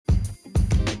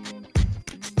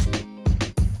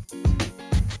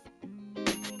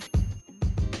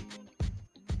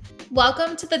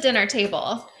Welcome to the dinner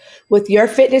table with your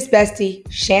fitness bestie,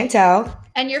 Chantel,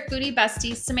 and your foodie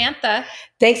bestie, Samantha.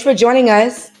 Thanks for joining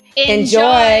us.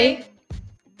 Enjoy.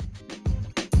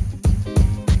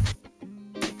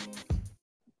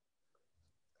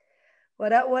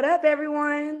 What up,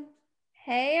 everyone?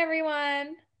 Hey,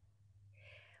 everyone.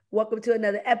 Welcome to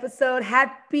another episode.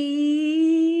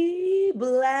 Happy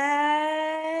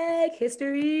Black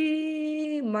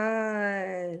History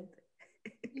Month.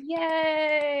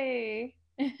 Yay.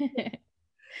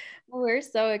 We're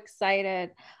so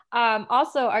excited.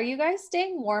 Also, are you guys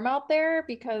staying warm out there?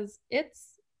 Because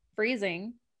it's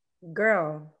freezing.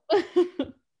 Girl,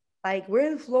 like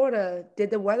we're in Florida. Did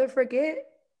the weather forget?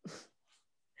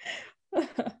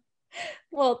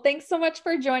 Well, thanks so much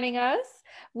for joining us.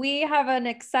 We have an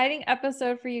exciting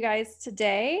episode for you guys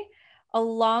today,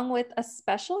 along with a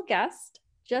special guest,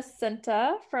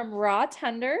 Jacinta from Raw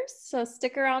Tenders. So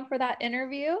stick around for that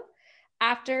interview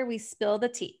after we spill the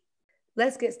tea.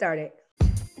 Let's get started.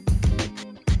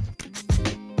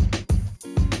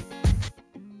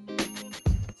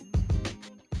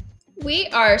 We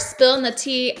are spilling the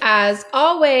tea as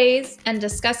always and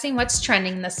discussing what's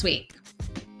trending this week.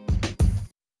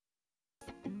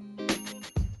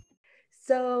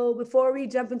 So before we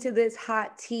jump into this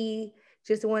hot tea,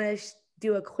 just want to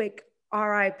do a quick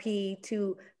RIP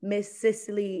to Miss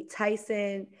Cicely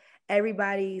Tyson,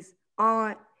 everybody's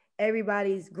aunt,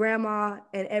 everybody's grandma,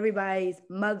 and everybody's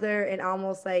mother, and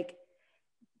almost like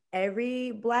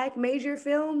every Black major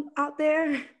film out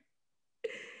there.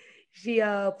 She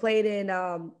played in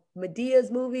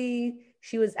Madea's movie.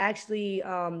 She was actually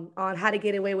on How to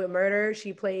Get Away with Murder.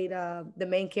 She played the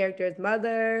main character's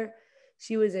mother.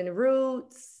 She was in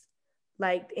Roots.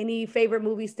 Like, any favorite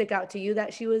movie stick out to you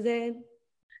that she was in?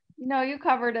 No, you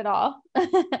covered it all.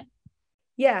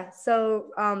 Yeah,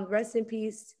 so rest in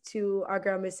peace to our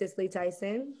girl, Miss Cicely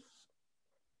Tyson.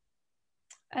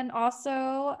 And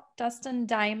also Dustin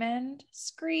Diamond,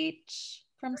 Screech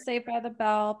from Saved by the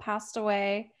Bell, passed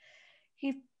away.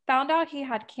 He found out he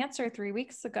had cancer 3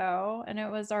 weeks ago and it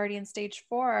was already in stage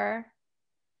 4.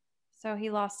 So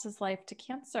he lost his life to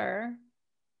cancer.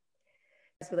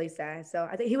 That's really sad. So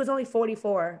I think he was only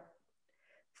 44,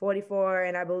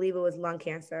 and I believe it was lung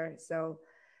cancer. So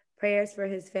prayers for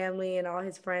his family and all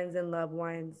his friends and loved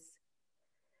ones.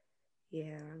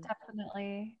 Yeah.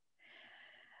 Definitely.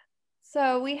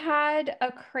 So we had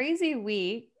a crazy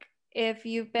week. If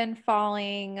you've been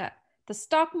following the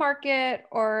stock market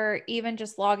or even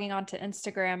just logging onto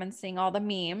Instagram and seeing all the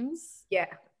memes, yeah,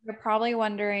 you're probably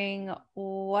wondering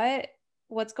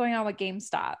what's going on with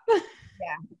GameStop.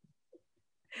 Yeah.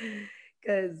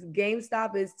 Because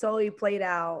GameStop is totally played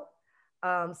out.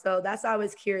 So that's why I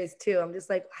was curious too. I'm just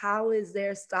like, how is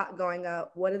their stock going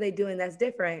up? What are they doing that's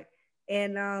different?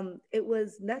 And it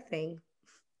was nothing.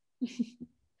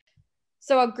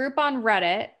 So a group on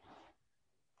Reddit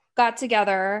got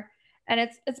together, and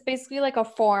it's basically like a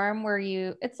forum where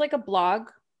it's like a blog.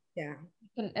 Yeah.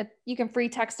 You can free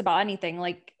text about anything.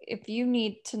 Like if you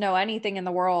need to know anything in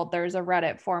the world, there's a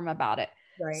Reddit forum about it.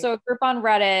 Right. So a group on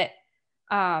Reddit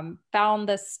found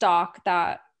this stock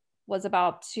that was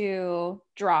about to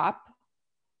drop,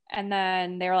 and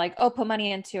then they were like, oh, put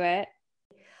money into it.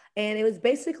 And it was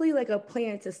basically like a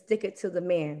plan to stick it to the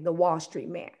man, the Wall Street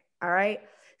man. All right.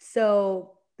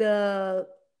 So the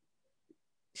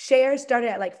shares started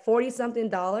at like $40 something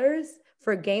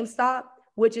for GameStop,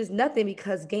 which is nothing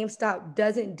because GameStop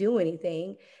doesn't do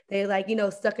anything. They're like,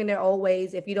 stuck in their old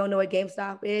ways. If you don't know what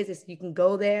GameStop is you can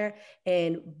go there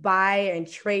and buy and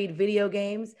trade video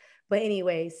games. But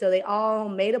anyway, so they all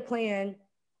made a plan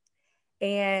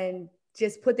and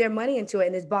just put their money into it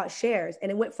and just bought shares.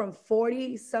 And it went from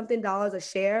 $40 something a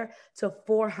share to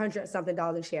 $400 something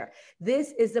a share.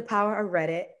 This is the power of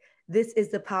Reddit. This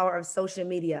is the power of social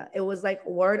media. It was like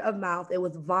word of mouth. It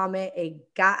was vomit.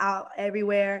 It got out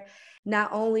everywhere.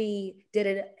 Not only did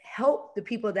it help the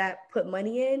people that put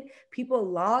money in, people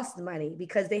lost money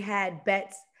because they had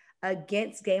bets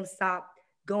against GameStop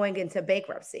going into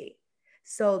bankruptcy.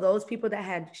 So those people that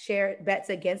had shared bets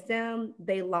against them,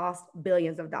 they lost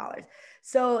billions of dollars.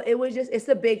 So it's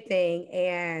a big thing.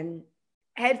 And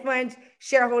hedge funds,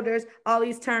 shareholders, all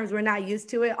these terms, we're not used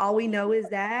to it. All we know is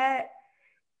that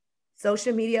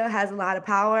social media has a lot of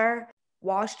power.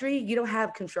 Wall Street, you don't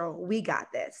have control. We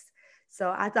got this.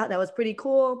 So I thought that was pretty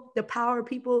cool. The power of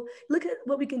people. Look at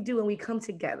what we can do when we come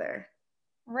together.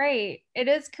 Right. It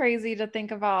is crazy to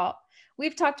think about.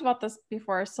 We've talked about this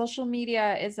before. Social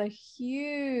media is a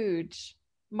huge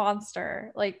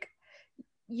monster. Like,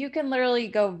 you can literally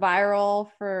go viral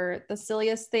for the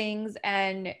silliest things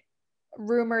and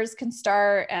rumors can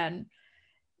start, and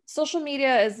social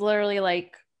media is literally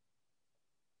like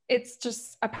it's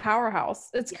just a powerhouse.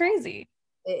 It's crazy.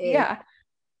 It is. Yeah.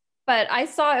 But I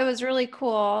saw it was really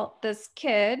cool. This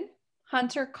kid,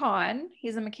 Hunter Kahn,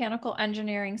 he's a mechanical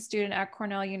engineering student at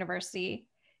Cornell University.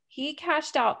 He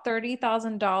cashed out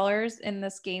 $30,000 in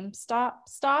this GameStop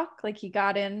stock. Like he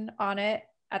got in on it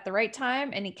at the right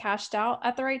time and he cashed out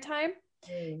at the right time.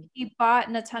 Mm. He bought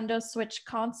Nintendo Switch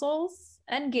consoles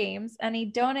and games and he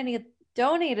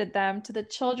donated them to the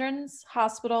Children's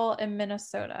Hospital in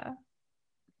Minnesota.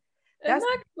 Isn't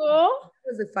that cool?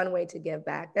 It was a fun way to give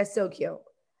back. That's so cute.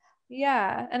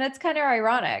 Yeah, and it's kind of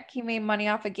ironic. He made money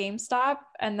off of GameStop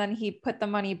and then he put the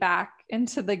money back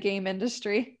into the game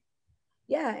industry.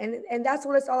 Yeah, and that's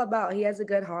what it's all about. He has a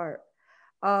good heart.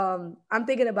 I'm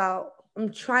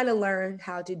trying to learn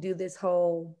how to do this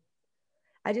whole,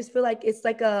 I just feel like it's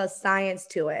like a science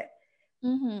to it.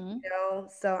 Mm-hmm. You know,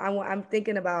 so I'm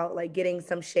thinking about like getting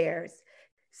some shares.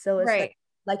 So it's Right.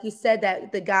 like you said,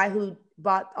 that the guy who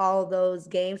bought all those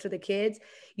games for the kids,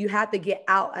 you have to get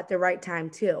out at the right time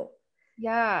too.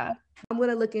 Yeah. I'm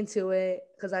gonna look into it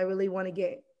because I really want to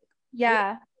get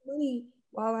Yeah. money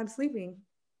while I'm sleeping.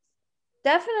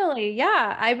 Definitely.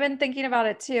 Yeah. I've been thinking about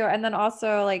it too. And then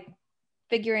also like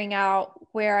figuring out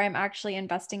where I'm actually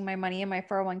investing my money in my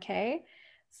 401k.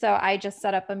 So I just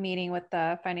set up a meeting with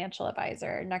the financial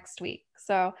advisor next week.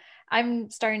 So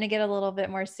I'm starting to get a little bit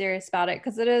more serious about it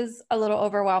because it is a little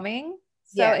overwhelming.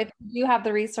 So Yeah. if you have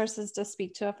the resources to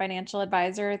speak to a financial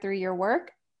advisor through your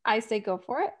work, I say go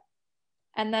for it.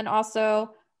 And then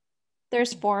also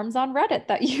there's forums on Reddit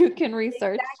that you can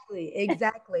research.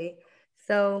 Exactly.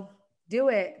 So do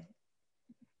it.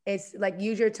 It's like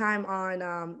use your time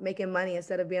on making money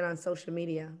instead of being on social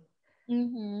media.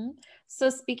 Mm-hmm. So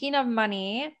speaking of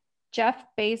money, Jeff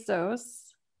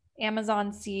Bezos,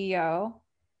 Amazon CEO,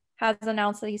 has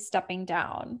announced that he's stepping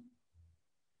down.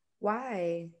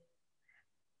 Why?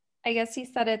 I guess he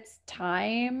said it's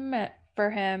time for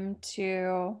him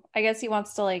to, I guess he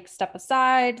wants to like step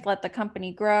aside, let the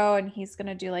company grow, and he's going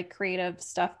to do like creative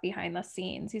stuff behind the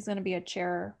scenes. He's going to be a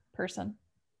chairperson.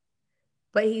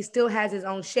 But he still has his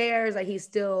own shares. Like he's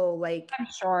still like, I'm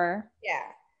sure. yeah.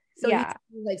 So Yeah.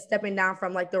 he's like stepping down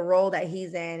from like the role that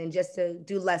he's in and just to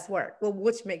do less work. Well,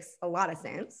 which makes a lot of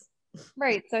sense.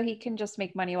 Right. So he can just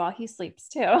make money while he sleeps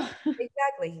too.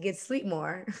 Exactly. He gets sleep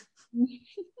more.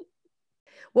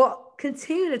 Well,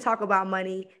 continue to talk about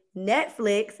money.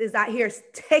 Netflix is out here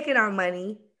taking our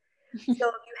money. So if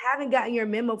you haven't gotten your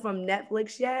memo from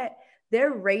Netflix yet,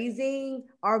 they're raising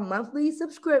our monthly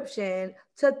subscription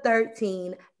to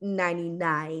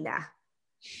 $13.99.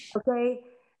 Okay.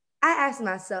 I asked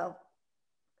myself,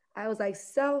 I was like,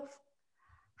 self,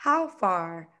 how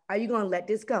far are you going to let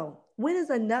this go? When is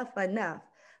enough enough?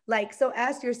 Like, so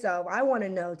ask yourself, I want to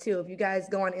know too, if you guys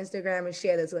go on Instagram and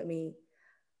share this with me,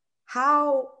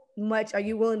 how much are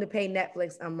you willing to pay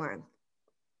Netflix a month?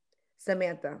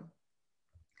 Samantha,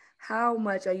 how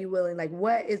much are you willing? Like,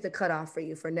 what is the cutoff for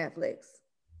you for Netflix?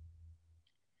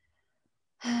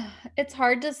 It's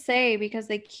hard to say because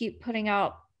they keep putting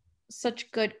out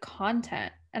such good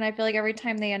content. And I feel like every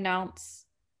time they announce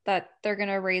that they're going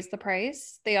to raise the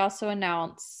price, they also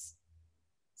announce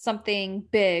something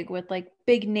big with like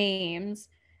big names.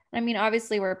 I mean,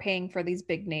 obviously, we're paying for these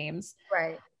big names.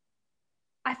 Right.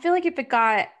 I feel like if it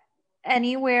got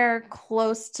anywhere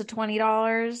close to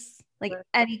 $20, like Right.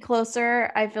 any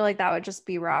closer, I feel like that would just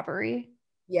be robbery.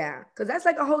 Yeah. Because that's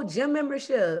like a whole gym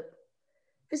membership.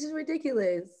 This is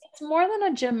ridiculous. It's more than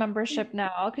a gym membership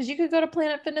now because you could go to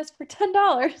Planet Fitness for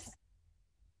 $10.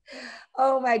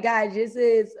 Oh my God, this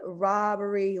is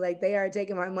robbery. Like they are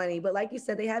taking my money. But like you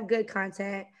said, they have good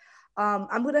content.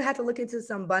 I'm gonna have to look into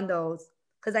some bundles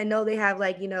because I know they have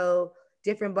like,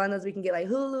 different bundles we can get like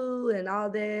Hulu and all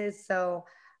this. So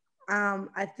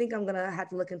I think I'm gonna have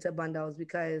to look into bundles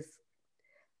because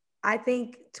I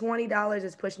think $20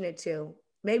 is pushing it too.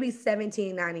 Maybe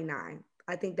 $17.99.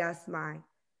 I think that's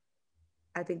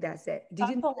it. Did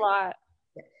That's you a know lot.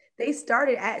 they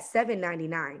started at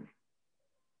 $7.99?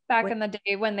 Back in the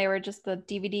day when they were just the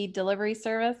DVD delivery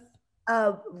service.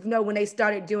 No, when they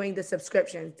started doing the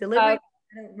subscriptions. Delivery, I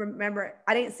don't remember.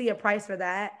 I didn't see a price for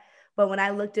that, but when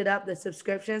I looked it up, the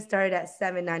subscription started at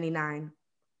 $7.99.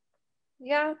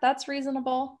 Yeah, that's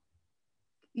reasonable.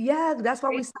 Yeah, that's why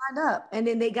we signed up. And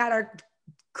then they got our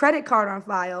credit card on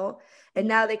file, and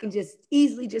now they can just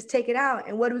easily just take it out.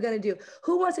 And what are we gonna do?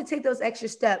 Who wants to take those extra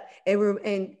steps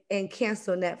and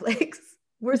cancel Netflix?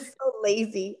 We're so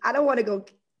lazy. I don't want to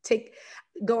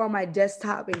go on my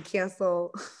desktop and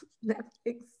cancel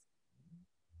Netflix.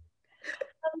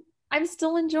 I'm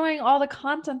still enjoying all the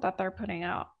content that they're putting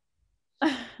out.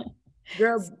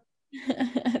 Girl,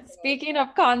 Speaking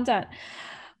of content,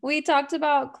 We talked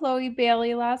about Chloe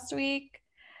Bailey last week.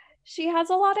 She has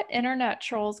a lot of internet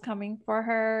trolls coming for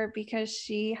her because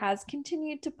she has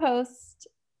continued to post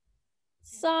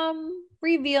some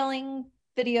revealing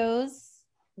videos.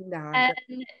 Nah, And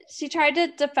girl. she tried to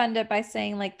defend it by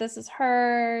saying, like, this is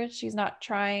her. She's not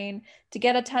trying to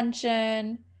get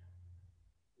attention.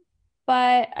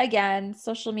 But again,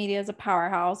 social media is a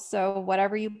powerhouse. So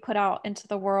whatever you put out into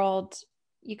the world,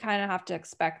 you kind of have to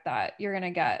expect that you're going to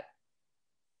get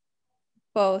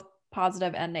both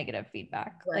positive and negative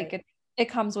feedback. Right, Like it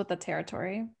comes with the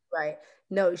territory. right.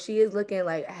 No, she is looking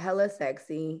like hella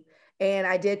sexy. And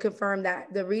I did confirm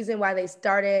that the reason why they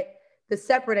started the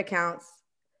separate accounts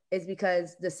is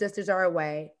because the sisters are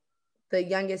away. The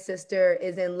youngest sister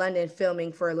is in London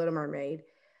filming for Little Mermaid.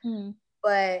 Mm.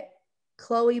 But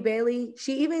Chloe Bailey,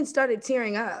 she even started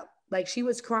tearing up. Like she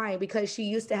was crying because she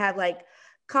used to have like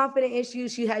confident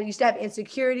issues. She had used to have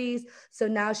insecurities. So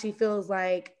now she feels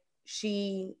like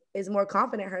she is more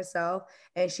confident herself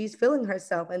and she's feeling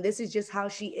herself. And this is just how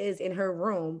she is in her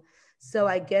room. So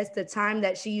I guess the time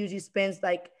that she usually spends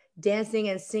like dancing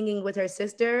and singing with her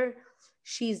sister,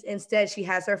 she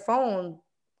has her phone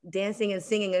dancing and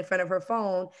singing in front of her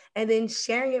phone and then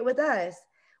sharing it with us,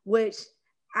 which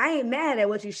I ain't mad at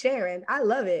what you're sharing. I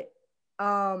love it.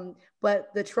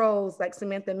 But the trolls, like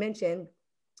Samantha mentioned,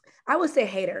 I would say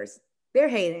haters. They're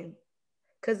hating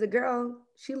because the girl,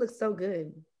 she looks so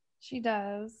good. She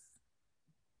does.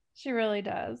 She really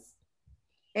does.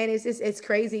 And it's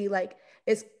crazy. Like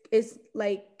it's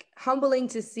like humbling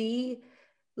to see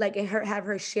like and her have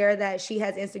her share that she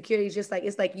has insecurities, just like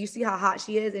it's like you see how hot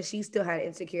she is and she still had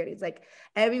insecurities. Like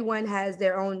everyone has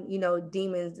their own,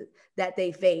 demons that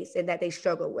they face and that they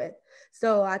struggle with.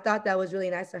 So I thought that was really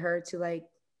nice of her to like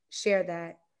share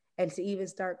that and to even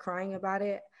start crying about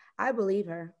it. I believe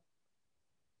her.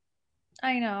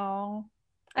 I know.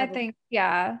 I I believe think,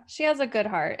 yeah, she has a good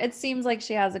heart. It seems like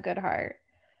she has a good heart.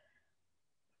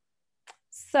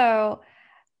 So,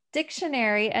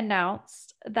 Dictionary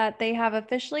announced that they have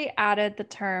officially added the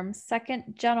term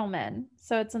second gentleman.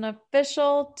 So, it's an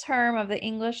official term of the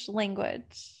English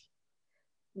language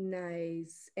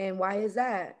nice. And why is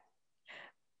that?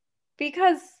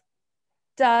 because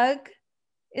Doug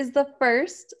is the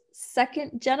first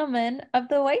second gentleman of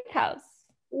the White House.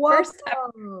 First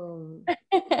Welcome.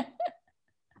 ever.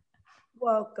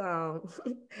 Welcome.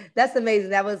 That's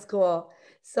amazing. That was cool.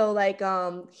 So like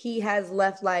he has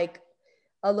left like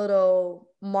a little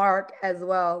mark as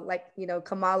well. Like,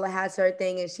 Kamala has her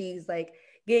thing and she's like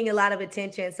getting a lot of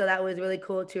attention. So that was really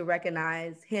cool to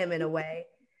recognize him in a way.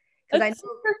 Cause I It's know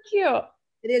super cute.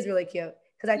 it is really cute.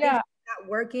 Cause I think Yeah. he's not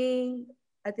working.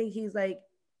 I think he's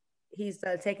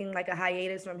taking like a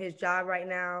hiatus from his job right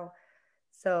now.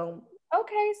 So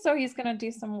Okay. So he's going to do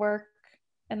some work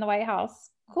in the White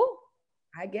House. Cool.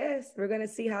 I guess we're gonna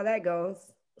see how that goes.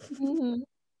 Mhm.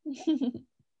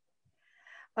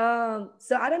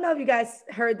 So I don't know if you guys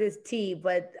heard this tea,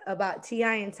 but about Ti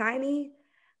and Tiny,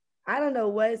 I don't know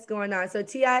what's going on. So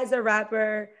Ti is a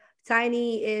rapper.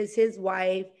 Tiny is his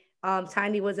wife.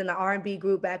 Tiny was in the R&B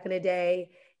group back in the day,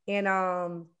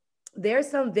 and there's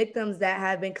some victims that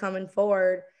have been coming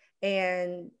forward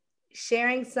and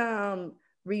sharing some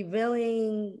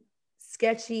revealing,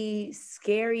 sketchy,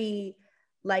 scary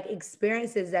like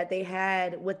experiences that they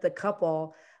had with the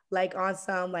couple, like on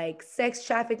some like sex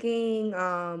trafficking,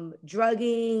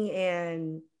 drugging,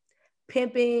 and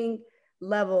pimping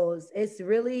levels. It's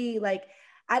really like,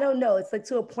 I don't know. It's like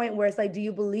to a point where it's like, do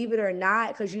you believe it or not?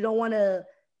 Because you don't want to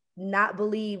not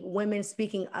believe women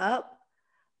speaking up.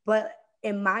 But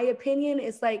in my opinion,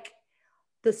 it's like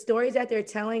the stories that they're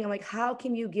telling, I'm like, how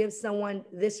can you give someone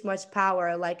this much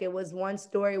power? Like it was one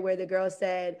story where the girl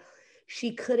said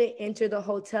she couldn't enter the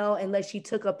hotel unless she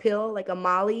took a pill, like a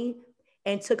Molly,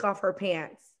 and took off her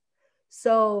pants.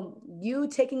 So you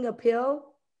taking a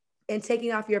pill and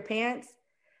taking off your pants,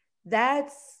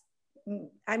 that's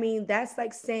I mean, that's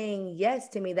like saying yes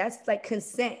to me. That's like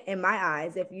consent in my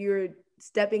eyes. If you're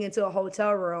stepping into a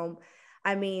hotel room,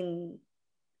 I mean,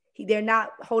 they're not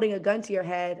holding a gun to your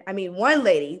head. I mean, one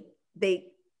lady, they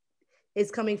is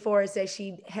coming forward, says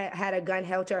she had a gun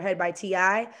held to her head by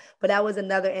Ti, but that was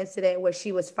another incident where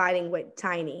she was fighting with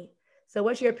Tiny. So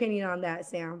what's your opinion on that,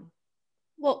 Sam?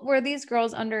 Well, were these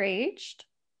girls underaged?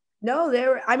 No,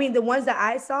 there. I mean, the ones that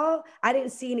I saw, I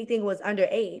didn't see anything was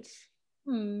underage.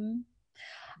 Hmm.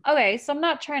 Okay, so I'm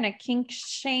not trying to kink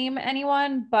shame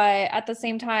anyone, but at the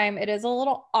same time, it is a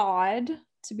little odd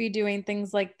to be doing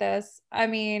things like this. I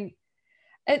mean,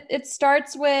 it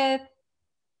starts with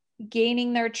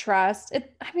gaining their trust.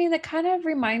 It kind of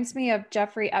reminds me of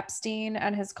Jeffrey Epstein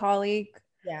and his colleague.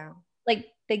 Yeah. Like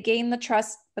they gained the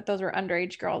trust, but those were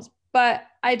underage girls. But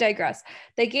I digress.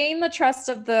 They gained the trust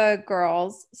of the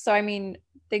girls. So, I mean,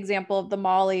 the example of the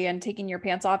Molly and taking your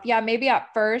pants off. Yeah, maybe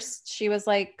at first she was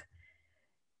like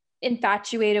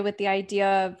infatuated with the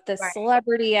idea of the Right.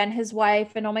 celebrity and his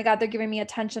wife, and oh my God, they're giving me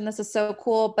attention. This is so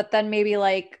cool. But then maybe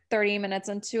like 30 minutes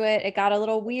into it, it got a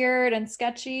little weird and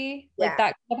sketchy. Like Yeah,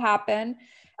 that could happen.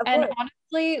 of And course.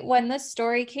 honestly, when this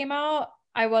story came out,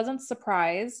 I wasn't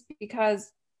surprised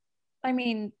because I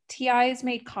mean, T.I.'s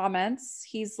made comments.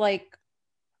 He's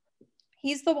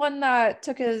the one that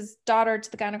took his daughter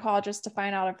to the gynecologist to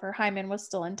find out if her hymen was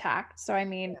still intact. So I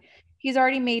mean, he's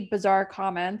already made bizarre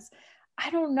comments.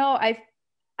 I don't know.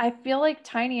 I feel like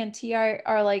Tiny and T.I.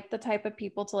 are like the type of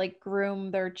people to like groom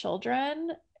their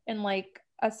children in like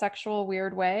a sexual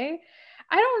weird way.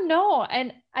 I don't know.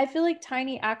 And I feel like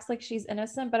Tiny acts like she's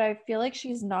innocent, but I feel like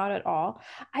she's not at all.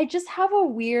 I just have a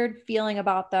weird feeling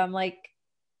about them. Like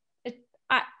it,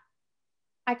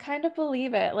 I kind of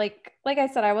believe it. Like I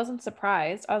said, I wasn't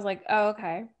surprised. I was like, oh,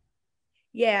 okay.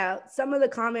 Yeah, some of the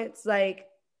comments, like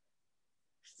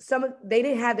they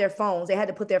didn't have their phones. They had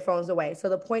to put their phones away. So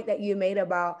the point that you made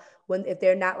about when if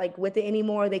they're not like with it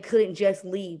anymore, they couldn't just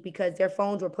leave because their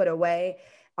phones were put away.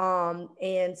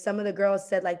 And some of the girls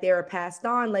said like they were passed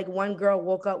on. Like one girl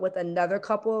woke up with another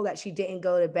couple that she didn't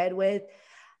go to bed with.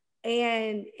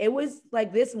 And it was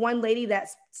like this one lady that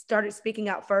started speaking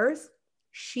out first.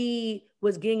 She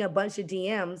was getting a bunch of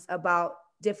DMs about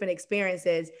different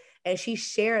experiences, and she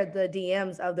shared the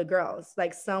DMs of the girls.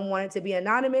 Like some wanted to be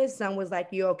anonymous, some was like,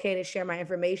 "You okay to share my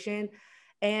information?"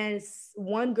 And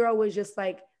one girl was just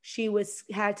like, she was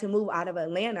had to move out of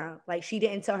Atlanta. Like she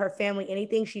didn't tell her family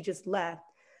anything. She just left.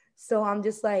 So I'm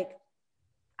just like,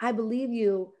 I believe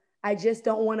you. I just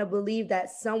don't want to believe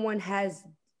that someone has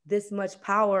this much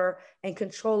power and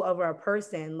control over a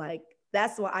person. Like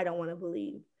that's what I don't want to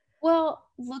believe. Well,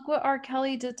 look what R.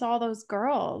 Kelly did to all those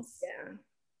girls. Yeah.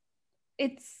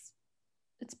 It's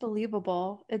it's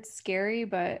believable. It's scary,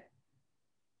 but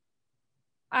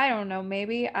I don't know.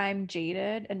 Maybe I'm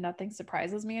jaded and nothing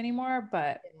surprises me anymore,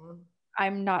 but Yeah.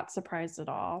 I'm not surprised at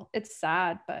all. It's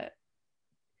sad, but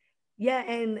Yeah,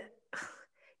 and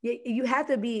you have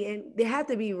to be, and they have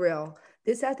to be real.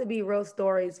 This have to be real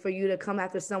stories for you to come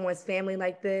after someone's family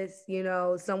like this,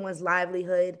 someone's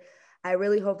livelihood. I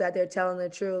really hope that they're telling the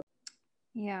truth.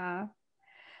 yeah.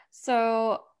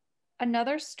 So,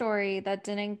 another story that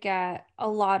didn't get a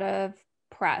lot of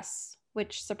press,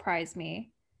 which surprised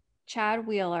me. Chad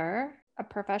Wheeler, a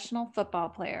professional football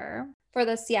player for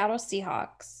the Seattle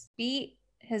Seahawks, beat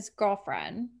his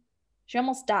girlfriend. She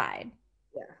almost died.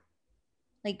 Yeah.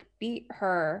 Like beat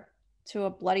her to a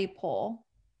bloody pulp.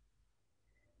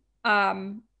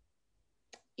 Um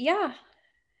yeah,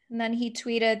 and then he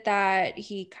tweeted that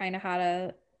he kind of had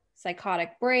a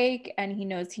psychotic break and he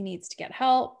knows he needs to get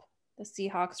help. The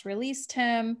Seahawks released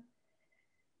him.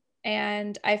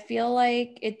 And I feel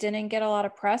like it didn't get a lot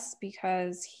of press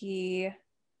because he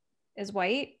is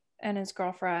white and his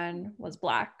girlfriend was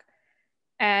black.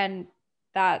 And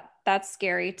that's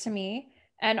scary to me.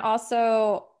 And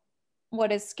also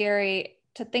what is scary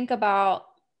to think about,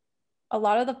 a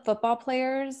lot of the football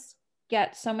players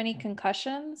get so many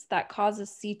concussions that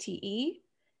causes CTE.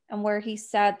 And where he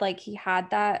said like he had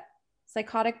that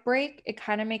psychotic break, it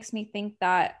kind of makes me think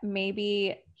that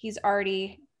maybe he's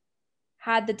already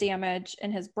had the damage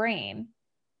in his brain.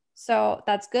 So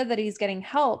that's good that he's getting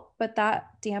help, but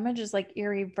that damage is like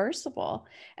irreversible.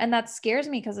 And that scares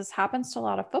me because this happens to a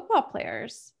lot of football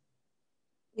players.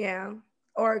 Yeah.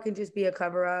 Or it could just be a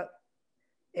cover up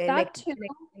and That too.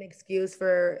 make an excuse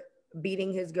for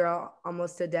beating his girl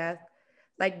almost to death.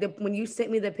 Like when you sent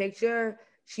me the picture,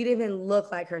 she didn't even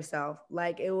look like herself.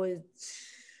 Like it was,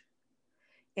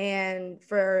 and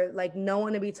for like no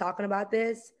one to be talking about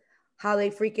this, how they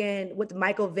freaking with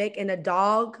Michael Vick and a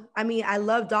dog. I mean, I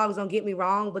love dogs, don't get me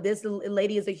wrong, but this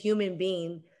lady is a human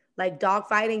being. Like dog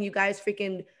fighting, you guys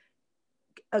freaking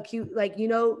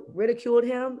ridiculed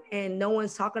him, and no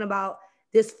one's talking about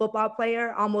this football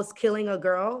player almost killing a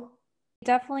girl.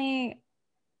 Definitely,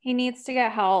 he needs to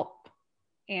get help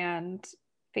and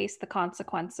face the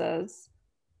consequences.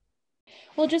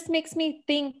 Well, it just makes me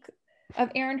think of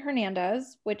Aaron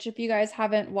Hernandez, which, if you guys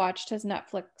haven't watched his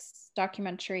Netflix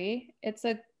documentary, it's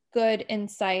a good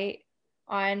insight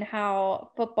on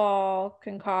how football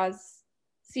can cause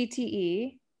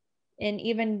CTE in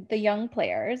even the young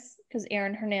players, because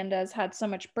Aaron Hernandez had so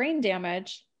much brain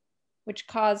damage, which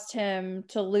caused him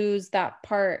to lose that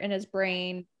part in his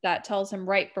brain that tells him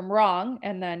right from wrong.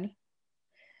 And then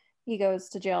he goes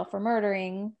to jail for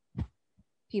murdering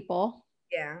people.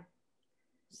 Yeah.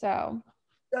 So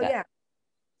So that, yeah.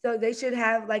 So they should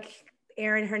have like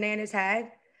Aaron Hernandez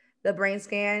had, the brain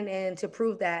scan, and to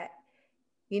prove that,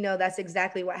 that's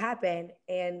exactly what happened.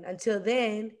 And until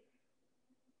then,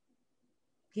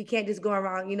 he can't just go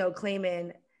around,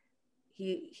 claiming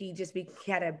he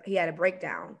had a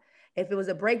breakdown. If it was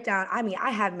a breakdown, I mean,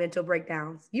 I have mental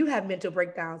breakdowns. You have mental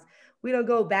breakdowns. We don't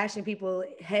go bashing people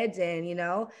heads in,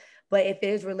 but if it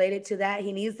is related to that,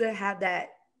 he needs to have that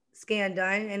scan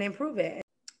done and improve it.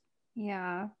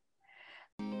 Yeah.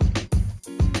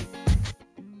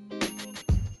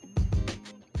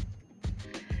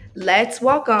 Let's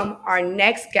welcome our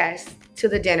next guest to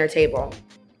the dinner table.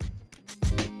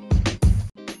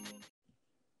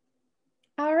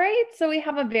 All right, so we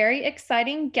have a very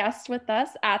exciting guest with us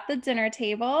at the dinner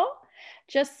table,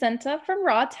 Jacinta from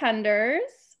Raw Tenders.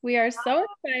 We are so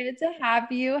excited to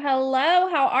have you. Hello,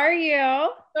 how are you?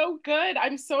 So good.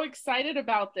 I'm so excited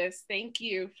about this. Thank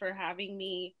you for having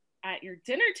me at your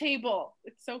dinner table.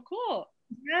 It's so cool.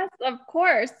 Yes, of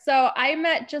course. So I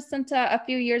met Jacinta a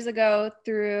few years ago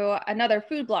through another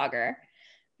food blogger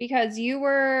because you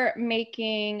were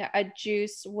making a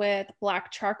juice with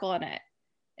black charcoal in it.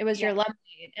 It was your lemonade.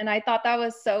 And I thought that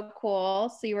was so cool.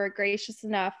 So you were gracious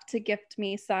enough to gift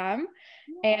me some.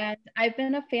 And I've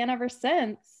been a fan ever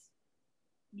since.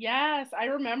 Yes, I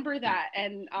remember that.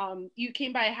 And you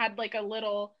came by, had like a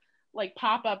little like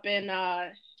pop-up in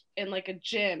like a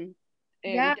gym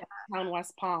in downtown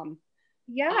West Palm.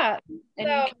 Yeah. And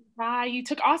you came by, you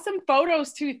took awesome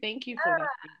photos too. Thank you for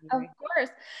that. Of course.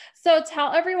 So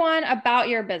tell everyone about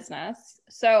your business.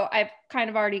 So I've kind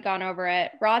of already gone over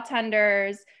it. Raw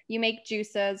Tenders, you make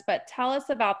juices, but tell us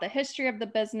about the history of the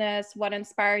business, what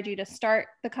inspired you to start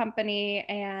the company,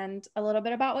 and a little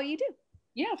bit about what you do.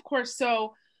 Yeah, of course.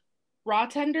 So Raw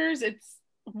Tenders, it's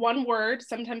one word.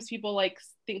 Sometimes people like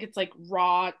think it's like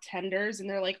raw tenders and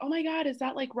they're like, oh my God, is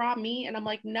that like raw meat? And I'm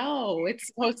like, no, it's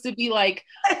supposed to be like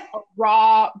a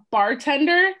raw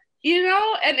bartender, And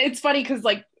it's funny because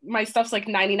like my stuff's like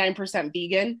 99%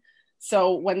 vegan.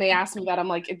 So when they ask me that, I'm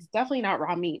like, it's definitely not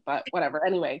raw meat, but whatever.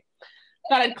 Anyway,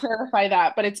 thought I'd clarify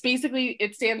that. But it's basically,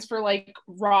 it stands for like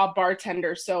raw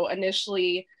bartender. So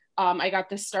initially I got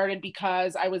this started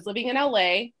because I was living in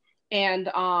LA. And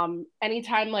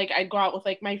anytime like I'd go out with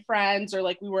like my friends, or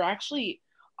like we were actually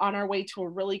on our way to a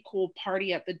really cool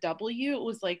party at the W. It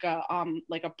was like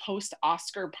a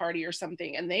post-Oscar party or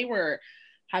something, and they were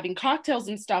having cocktails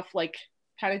and stuff, like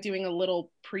kind of doing a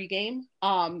little pregame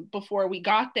before we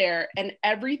got there, and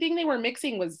everything they were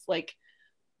mixing was like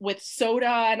with soda,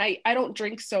 and I don't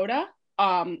drink soda.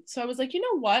 So I was like, you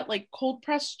know what? Like cold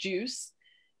pressed juice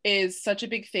is such a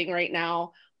big thing right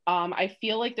now. I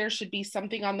feel like there should be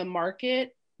something on the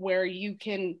market where you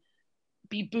can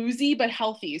be boozy but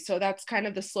healthy. So that's kind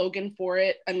of the slogan for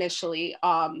it initially.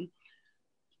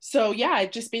 So yeah,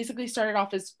 it just basically started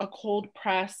off as a cold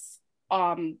press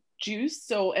juice.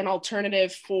 So an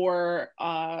alternative for,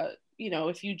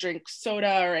 if you drink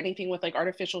soda or anything with like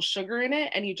artificial sugar in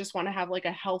it and you just want to have like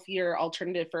a healthier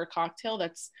alternative for a cocktail,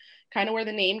 that's kind of where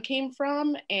the name came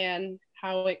from and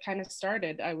how it kind of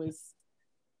started. I was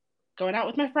going out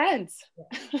with my friends.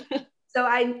 So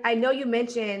I know you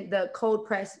mentioned the cold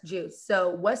pressed juice. So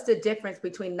what's the difference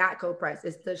between not cold pressed?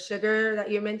 Is the sugar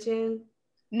that you mentioned?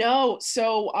 No.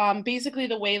 So basically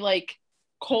the way like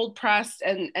cold pressed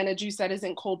and a juice that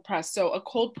isn't cold pressed. So a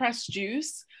cold pressed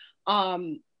juice,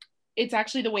 it's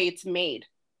actually the way it's made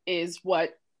is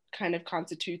what kind of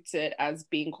constitutes it as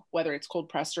being whether it's cold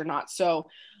pressed or not. So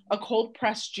a cold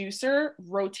pressed juicer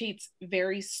rotates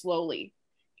very slowly.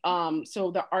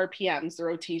 So the RPMs, the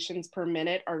rotations per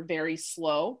minute, are very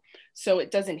slow. So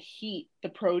it doesn't heat the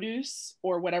produce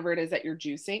or whatever it is that you're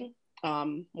juicing,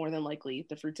 more than likely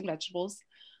the fruits and vegetables.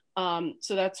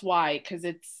 So that's why, because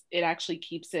it actually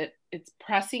keeps it's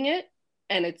pressing it,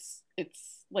 and it's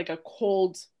like a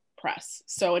cold press.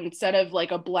 So instead of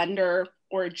like a blender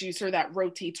or a juicer that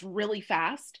rotates really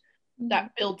fast,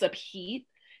 that builds up heat,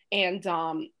 and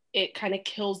it kind of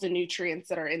kills the nutrients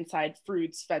that are inside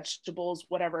fruits, vegetables,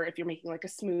 whatever. If you're making like a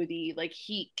smoothie, like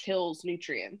heat kills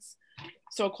nutrients.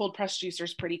 So a cold pressed juicer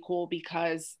is pretty cool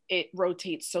because it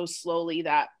rotates so slowly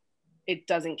that it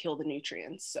doesn't kill the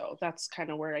nutrients. So that's kind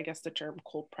of where I guess the term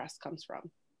cold press comes from.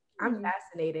 I'm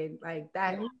fascinated. Like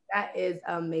that is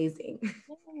amazing.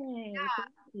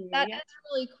 Yeah, that is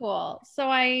really cool. So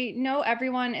I know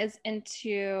everyone is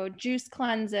into juice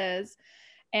cleanses,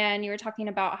 and you were talking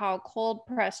about how cold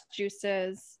pressed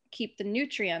juices keep the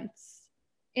nutrients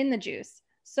in the juice.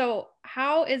 So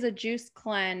how is a juice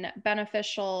cleanse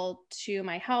beneficial to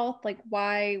my health? Like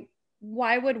why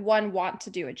would one want to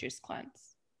do a juice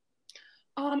cleanse?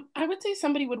 I would say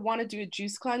somebody would want to do a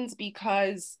juice cleanse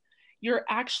because you're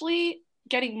actually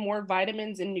getting more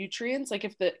vitamins and nutrients. Like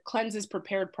if the cleanse is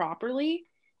prepared properly,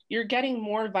 you're getting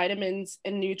more vitamins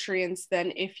and nutrients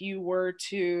than if you were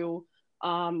to,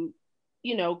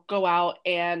 you know, go out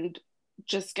and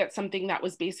just get something that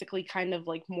was basically kind of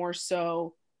like more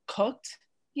so cooked,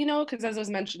 you know, because as I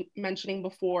was mentioning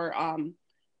before,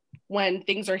 when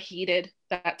things are heated,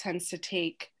 that tends to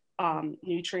take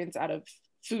nutrients out of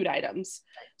food items.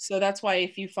 So that's why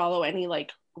if you follow any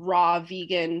like raw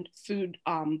vegan food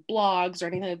blogs or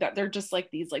anything like that, they're just like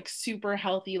these like super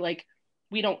healthy, like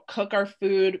we don't cook our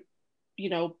food, you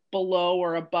know, below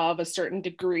or above a certain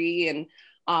degree.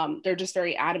 And they're just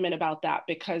very adamant about that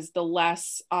because the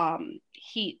less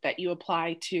heat that you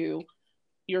apply to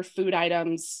your food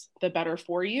items, the better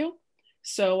for you.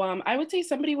 So I would say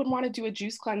somebody would want to do a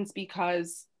juice cleanse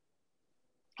because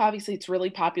obviously it's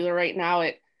really popular right now.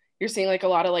 You're seeing like a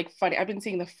lot of like funny, I've been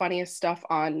seeing the funniest stuff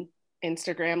on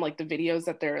Instagram, like the videos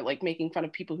that they're like making fun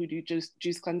of people who do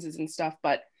juice cleanses and stuff.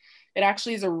 But it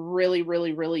actually is a really,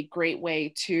 really, really great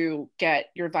way to get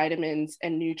your vitamins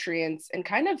and nutrients and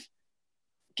kind of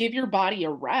give your body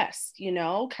a rest, you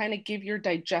know, kind of give your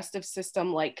digestive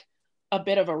system like a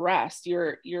bit of a rest.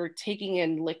 You're taking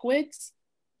in liquids.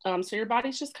 So your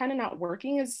body's just kind of not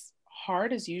working as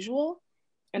hard as usual.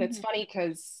 And it's funny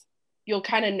because you'll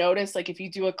kind of notice, like if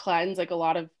you do a cleanse, like a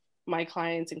lot of my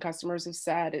clients and customers have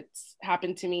said, it's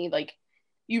happened to me, like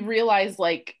you realize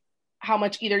like how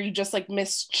much either you just like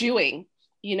miss chewing,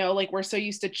 you know, like we're so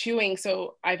used to chewing.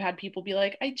 So I've had people be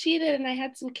like, I cheated and I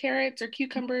had some carrots or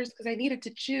cucumbers because I needed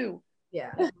to chew.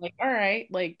 Yeah. Like, all right,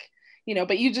 like, you know,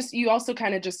 but you also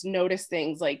kind of just notice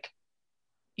things like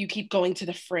you keep going to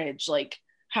the fridge, like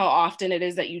how often it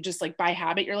is that you just like by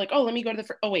habit, you're like, oh, let me go to the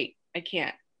fridge. Oh, wait, I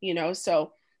can't, you know?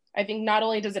 So I think not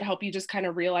only does it help you just kind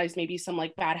of realize maybe some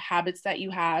like bad habits that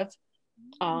you have,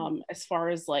 as far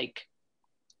as like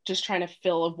just trying to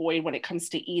fill a void when it comes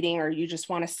to eating, or you just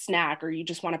want to snack, or you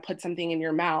just want to put something in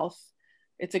your mouth,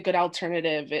 it's a good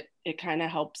alternative. It kind of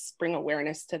helps bring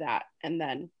awareness to that. And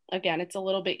then again, it's a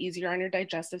little bit easier on your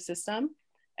digestive system.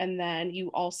 And then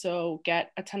you also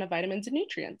get a ton of vitamins and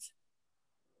nutrients.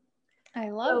 I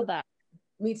love that.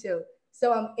 Me too.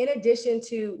 So in addition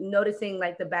to noticing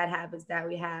like the bad habits that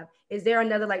we have, is there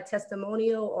another like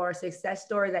testimonial or success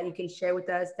story that you can share with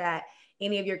us that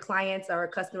any of your clients or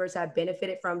customers have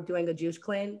benefited from doing a juice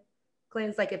cleanse,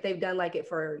 like if they've done like it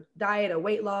for diet or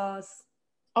weight loss?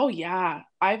 Oh yeah,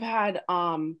 I've had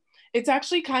it's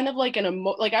actually kind of like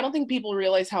like I don't think people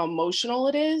realize how emotional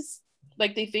it is.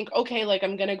 Like they think, okay, like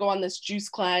I'm gonna go on this juice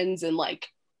cleanse and like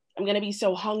I'm gonna be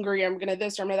so hungry, I'm gonna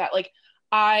this or I'm gonna that. Like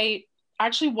I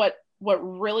actually what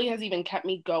really has even kept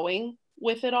me going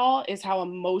with it all is how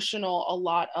emotional a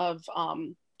lot of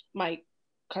my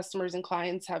customers and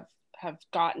clients have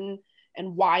gotten,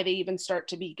 and why they even start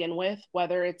to begin with,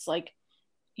 whether it's like,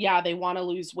 yeah, they want to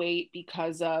lose weight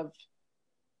because of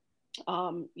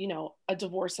you know, a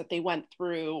divorce that they went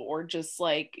through, or just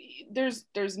like there's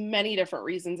many different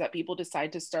reasons that people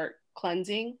decide to start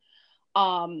cleansing.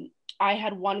 I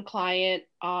had one client,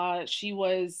 she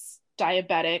was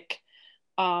diabetic.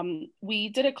 We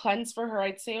did a cleanse for her,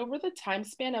 I'd say over the time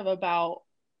span of about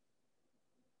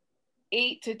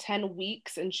 8 to 10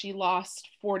 weeks, and she lost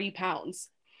 40 pounds.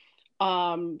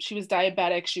 She was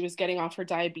diabetic, she was getting off her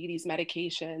diabetes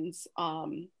medications,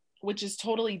 which is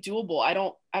totally doable. I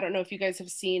don't know if you guys have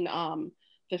seen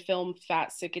the film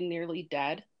Fat, Sick, and Nearly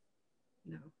Dead.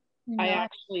 No. I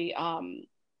actually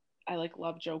I like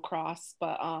love Joe Cross,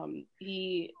 but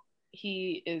he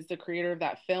is the creator of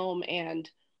that film and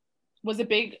was a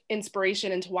big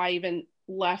inspiration into why I even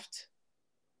left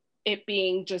it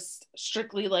being just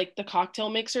strictly like the cocktail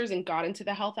mixers and got into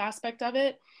the health aspect of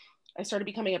it. I started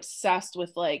becoming obsessed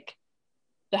with like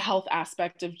the health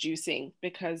aspect of juicing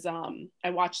because I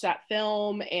watched that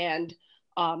film and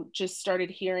just started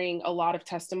hearing a lot of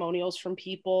testimonials from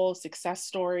people, success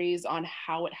stories on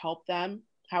how it helped them,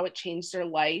 how it changed their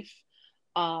life.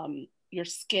 Your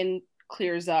skin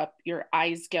clears up, your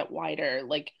eyes get wider,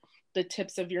 like the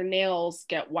tips of your nails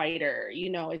get whiter.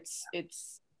 You know,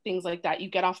 it's things like that. You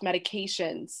get off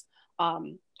medications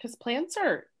because plants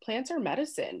are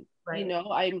medicine. Right. You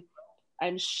know,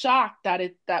 I'm shocked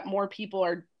that more people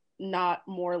are not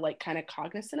more like kind of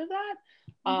cognizant of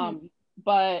that.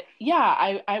 But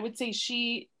yeah, I would say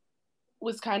she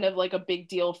was kind of like a big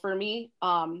deal for me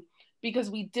because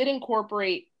we did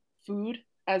incorporate food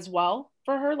as well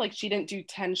for her. Like she didn't do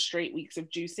 10 straight weeks of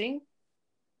juicing,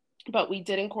 but we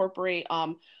did incorporate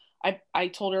I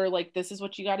told her like this is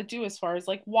what you got to do as far as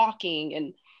like walking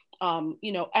and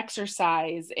you know,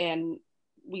 exercise, and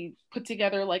we put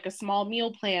together like a small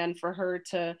meal plan for her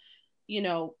to, you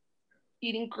know,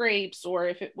 eating grapes, or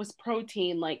if it was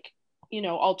protein, like, you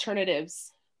know,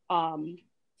 alternatives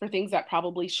for things that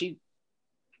probably she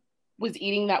was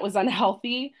eating that was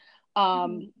unhealthy.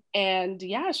 And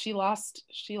yeah, she lost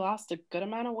a good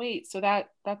amount of weight. So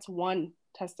that's one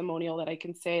testimonial that I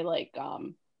can say, like,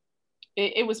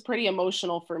 it was pretty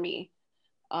emotional for me.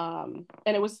 And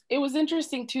it was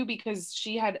interesting too, because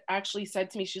she had actually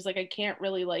said to me, she's like, I can't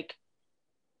really like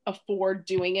afford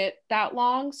doing it that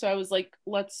long. So I was like,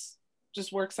 let's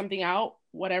just work something out,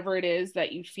 whatever it is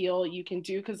that you feel you can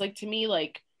do. Cause like, to me,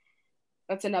 like,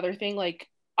 that's another thing. Like,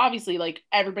 obviously, like,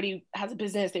 everybody has a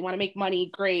business, they want to make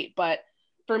money, great. But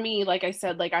for me, like I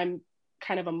said, like, I'm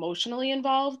kind of emotionally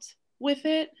involved with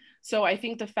it. So I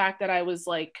think the fact that I was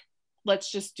like,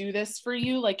 let's just do this for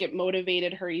you, like, it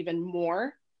motivated her even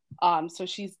more. So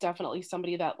she's definitely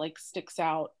somebody that like sticks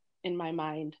out in my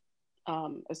mind,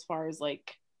 as far as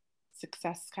like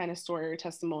success kind of story or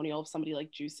testimonial of somebody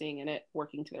like juicing and it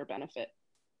working to their benefit.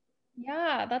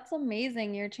 Yeah, that's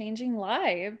amazing. You're changing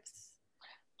lives.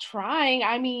 Trying.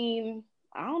 I mean,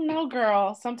 I don't know,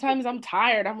 girl. Sometimes I'm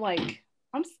tired. I'm like,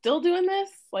 I'm still doing this.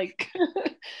 Like,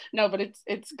 no, but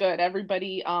it's good.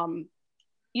 Everybody,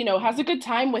 you know, has a good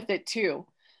time with it too.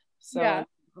 So, Yeah.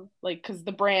 like, because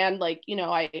the brand, like, you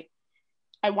know,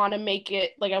 I want to make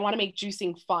it like, I want to make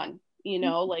juicing fun. You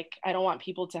know, like, I don't want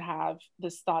people to have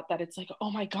this thought that it's like, oh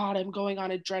my God, I'm going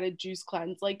on a dreaded juice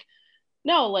cleanse. Like,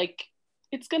 no, like,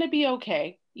 it's gonna be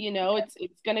okay. You know,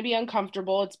 it's gonna be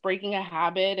uncomfortable. It's breaking a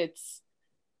habit.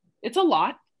 It's a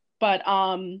lot, but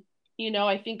you know,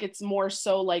 I think it's more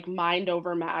so like mind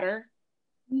over matter.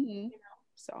 Mm-hmm.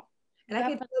 So. And I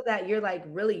can feel that you're like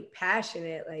really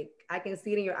passionate. Like I can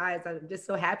see it in your eyes. I'm just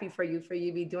so happy for you to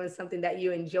be doing something that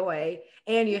you enjoy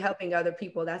and you're helping other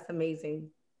people. That's amazing.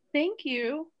 Thank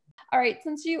you. All right,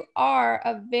 since you are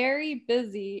a very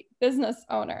busy business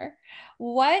owner,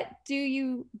 what do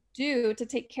you do to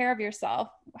take care of yourself?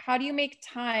 How do you make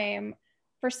time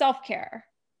for self-care?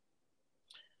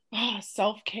 Oh,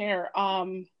 self-care.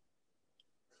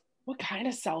 What kind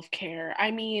of self-care?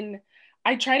 I mean,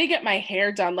 I try to get my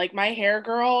hair done. Like, my hair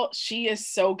girl, she is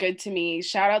so good to me.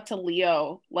 Shout out to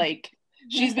Leo. Like,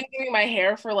 she's been doing my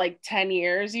hair for like 10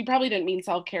 years. You probably didn't mean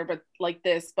self-care, but like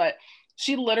this, but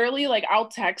she literally, like, I'll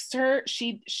text her.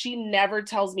 She never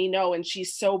tells me no, and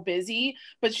she's so busy,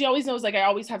 but she always knows, like, I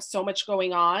always have so much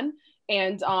going on.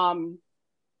 And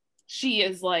she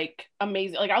is like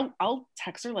amazing. Like, I'll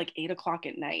text her like 8 o'clock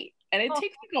at night. And it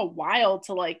takes like a while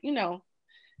to, like, you know,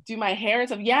 do my hair and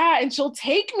stuff. Yeah, and she'll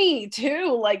take me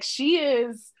too. Like, she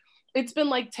is, it's been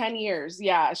like 10 years.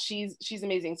 Yeah, she's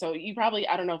amazing. So you probably,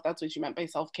 I don't know if that's what you meant by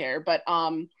self-care, but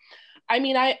I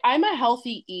mean, I'm a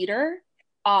healthy eater.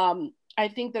 I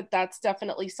think that that's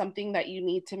definitely something that you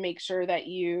need to make sure that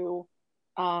you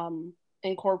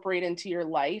incorporate into your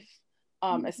life,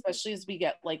 especially as we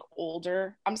get like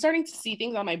older. I'm starting to see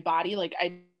things on my body like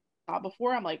I saw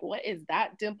before. I'm like, what is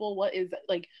that dimple? What is that?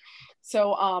 Like,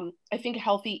 so I think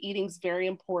healthy eating is very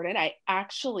important. I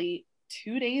actually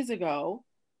 2 days ago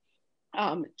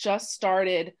just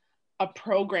started a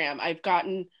program. I've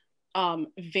gotten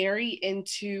very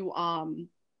into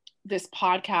this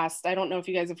podcast. I don't know if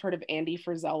you guys have heard of Andy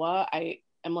Frisella. I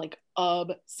am like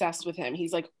obsessed with him.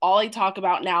 He's like all I talk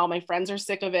about now. My friends are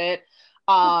sick of it.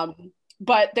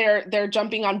 But they're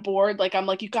jumping on board. Like, I'm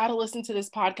like, you got to listen to this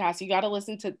podcast. You got to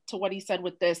listen to what he said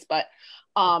with this. But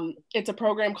it's a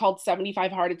program called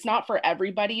 75 Hard. It's not for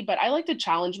everybody, but I like to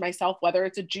challenge myself, whether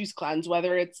it's a juice cleanse,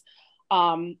 whether it's,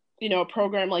 you know, a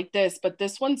program like this, but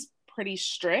this one's pretty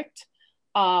strict.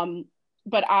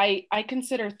 But I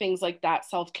consider things like that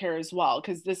self-care as well,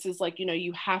 because this is like, you know,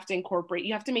 you have to incorporate,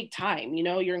 you have to make time, you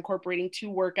know, you're incorporating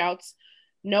 2 workouts,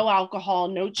 no alcohol,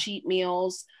 no cheat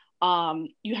meals.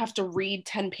 You have to read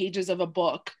 10 pages of a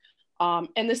book.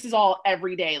 And this is all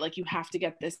every day. Like, you have to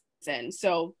get this in.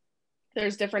 So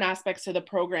there's different aspects to the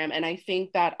program. And I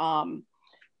think that,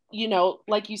 you know,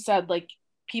 like you said, like,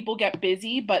 people get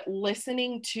busy, but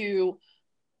listening to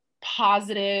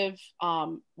positive,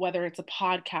 whether it's a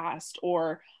podcast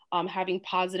or having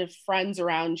positive friends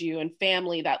around you and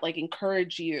family that like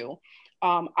encourage you,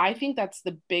 I think that's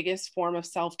the biggest form of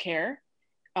self-care.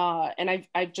 And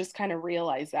I've just kind of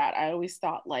realized that. I always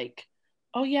thought like,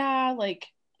 oh yeah, like,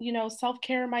 you know,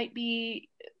 self-care might be,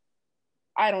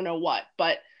 I don't know what,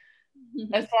 but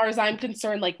as far as I'm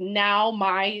concerned, like, now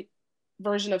my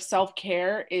version of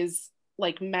self-care is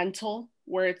like mental,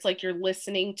 where it's like you're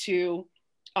listening to,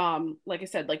 like I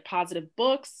said, like positive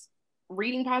books,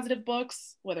 reading positive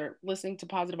books, whether listening to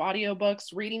positive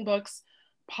audiobooks, reading books,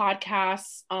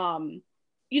 podcasts.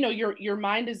 You know, your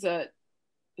mind is a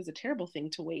terrible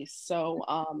thing to waste. So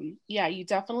yeah, you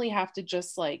definitely have to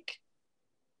just like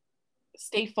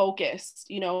stay focused,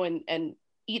 you know, and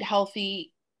eat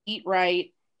healthy, eat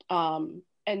right.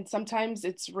 And sometimes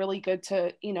it's really good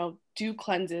to, you know, do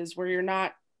cleanses where you're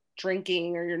not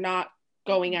drinking or you're not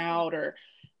going out or,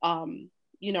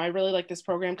 you know, I really like this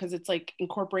program because it's like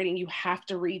incorporating, you have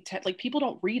to read, like people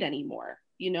don't read anymore,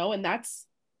 you know, and that's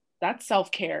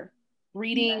self-care,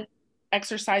 reading,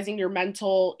 exercising your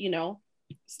mental, you know,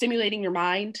 stimulating your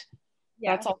mind.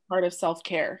 Yeah. That's all part of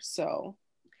self-care. So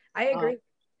I agree.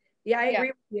 Yeah, I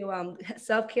agree with you.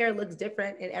 Self-care looks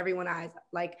different in everyone's eyes.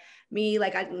 Like me,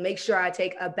 like I make sure I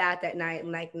take a bath at night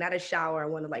and like not a shower. I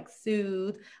want to like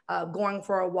soothe, going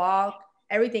for a walk,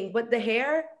 everything. But the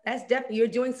hair, that's definitely, you're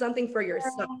doing something for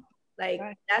yourself. Like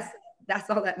that's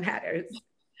all that matters.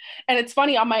 And it's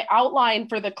funny, on my outline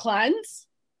for the cleanse,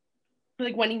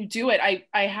 like when you do it,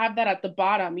 I have that at the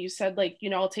bottom. You said like,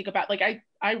 you know, I'll take a bath. Like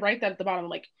I write that at the bottom,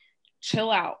 like chill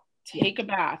out, take a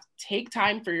bath, take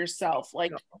time for yourself.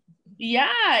 Like,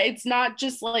 yeah, it's not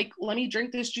just like, let me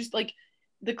drink this juice. Like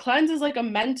the cleanse is like a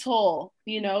mental,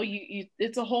 you know, you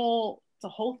it's a whole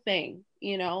thing,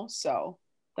 you know? So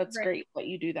that's great that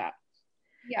you do that.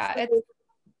 Yeah. It's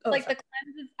like the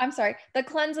cleanse is, I'm sorry, the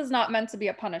cleanse is not meant to be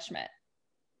a punishment.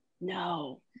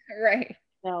 No. Right.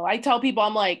 No, I tell people,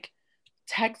 I'm like,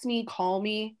 text me, call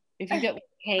me if you get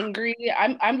hangry.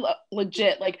 I'm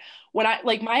legit. Like when I,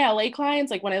 like my LA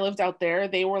clients, like when I lived out there,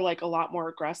 they were like a lot more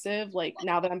aggressive. Like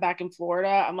now that I'm back in Florida,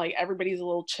 I'm like, everybody's a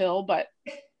little chill, but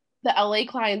the LA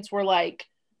clients were like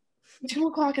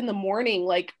 2:00 in the morning.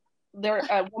 Like there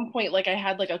at one point, like I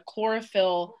had like a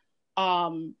chlorophyll,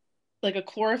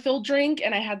 drink.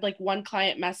 And I had like one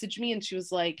client message me and she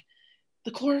was like,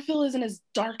 the chlorophyll isn't as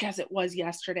dark as it was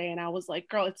yesterday. And I was like,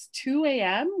 girl, it's 2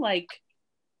 a.m. Like,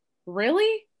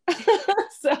 really?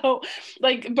 So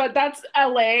like, but that's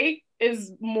LA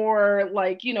is more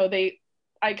like, you know,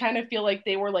 I kind of feel like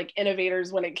they were like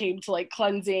innovators when it came to like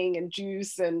cleansing and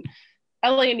juice, and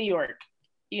LA and New York,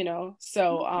 you know,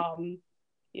 so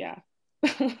yeah.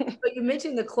 But you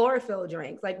mentioned the chlorophyll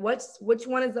drinks. Like which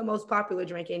one is the most popular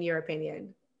drink in your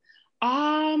opinion?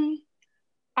 I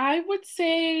would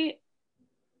say,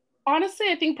 honestly,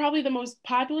 I think probably the most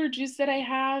popular juice that I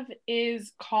have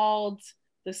is called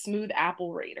the Smooth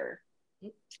Apple Raider.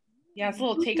 Yeah, it's a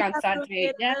little take on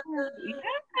Sunday. Yes,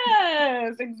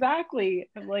 exactly.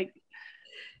 I'm like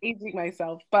aging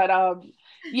myself, but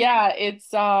yeah, it's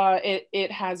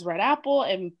it has red apple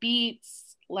and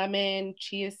beets, lemon,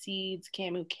 chia seeds,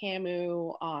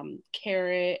 camu,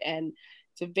 carrot, and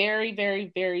it's a very,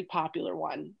 very, very popular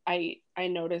one. I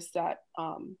noticed that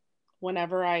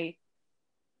whenever I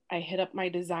hit up my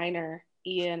designer,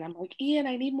 Ian, I'm like, Ian,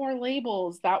 I need more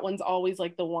labels. That one's always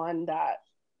like the one that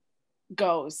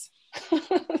goes.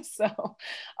 So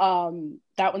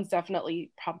that one's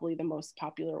definitely probably the most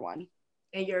popular one.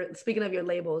 And you're speaking of your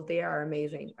labels, they are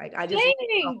amazing. Like I just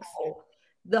Thanks.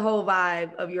 the whole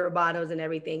vibe of your bottles and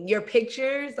everything. Your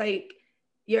pictures, like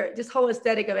your just whole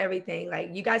aesthetic of everything. Like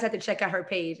you guys have to check out her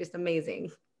page. It's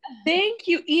amazing. Thank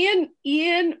you.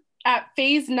 Ian at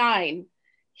Phase 9,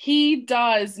 he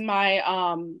does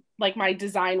my like my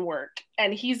design work.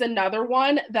 And he's another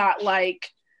one that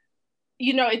like,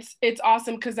 you know, it's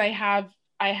awesome because I have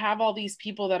all these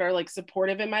people that are like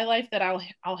supportive in my life that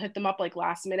I'll hit them up like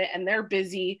last minute, and they're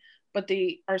busy, but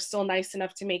they are still nice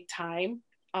enough to make time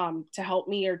to help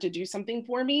me or to do something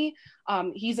for me.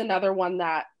 He's another one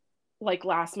that like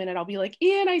last minute I'll be like,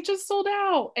 Ian, I just sold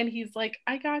out, and he's like,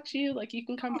 I got you, like you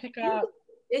can come pick up.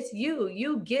 It's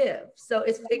you give, so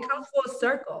it comes full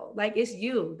circle. Like it's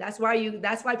you. That's why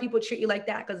people treat you like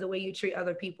that, because the way you treat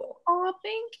other people. Oh,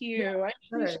 thank you. Yeah, I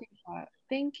appreciate that.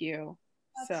 Thank you.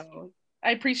 So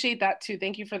I appreciate that too.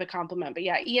 Thank you for the compliment. But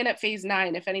yeah, Ian at Phase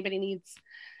 9, if anybody needs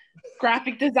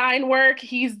graphic design work,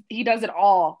 he does it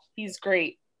all. He's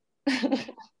great.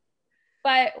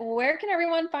 But where can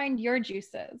everyone find your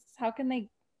juices? How can they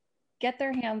get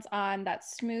their hands on that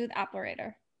Smooth Apple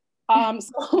Raider? You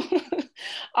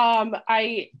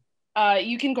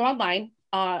can go online.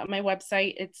 My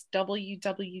website, it's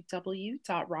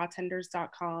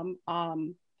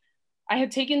www.rawtenders.com. I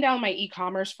had taken down my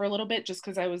e-commerce for a little bit just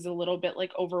because I was a little bit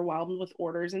like overwhelmed with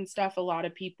orders and stuff. A lot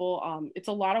of people, it's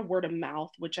a lot of word of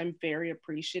mouth, which I'm very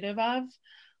appreciative of.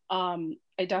 I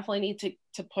definitely need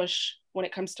to push when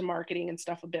it comes to marketing and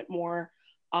stuff a bit more.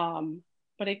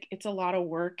 But it's a lot of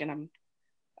work, and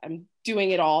I'm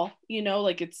doing it all, you know,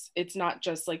 like it's not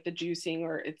just like the juicing,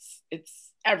 or it's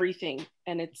everything,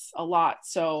 and it's a lot.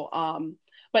 So,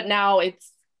 but now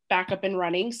it's back up and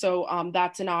running. So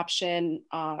that's an option.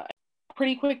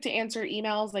 Pretty quick to answer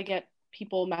emails. I get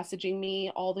people messaging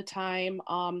me all the time.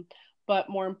 But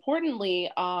more importantly,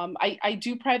 I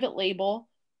do private label.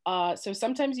 So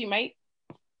sometimes you might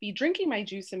be drinking my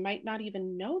juice and might not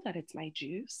even know that it's my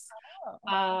juice.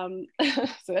 Oh.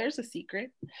 So there's a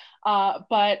secret.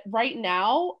 But right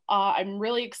now, I'm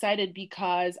really excited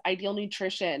because Ideal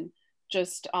Nutrition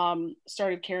just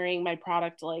started carrying my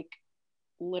product like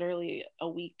literally a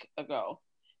week ago.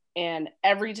 And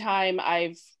every time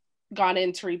I've gone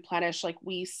in to replenish, like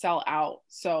we sell out.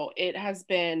 So there has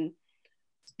been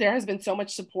so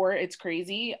much support. It's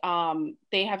crazy.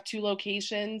 They have 2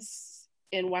 locations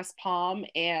in West Palm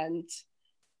and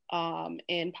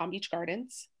in Palm Beach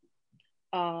Gardens.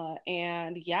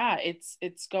 And yeah,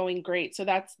 it's going great. So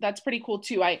that's pretty cool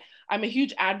too. I'm a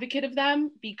huge advocate of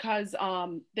them because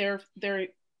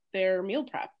they're meal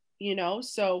prep, you know.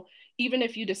 So even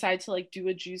if you decide to like do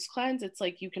a juice cleanse, it's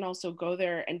like you can also go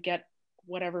there and get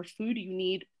whatever food you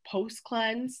need post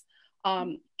cleanse.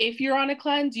 If you're on a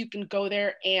cleanse, you can go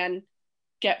there and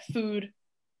get food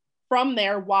from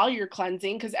there while you're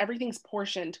cleansing because everything's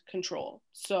portioned control.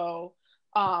 So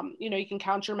you know, you can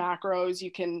count your macros,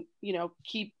 you can, you know,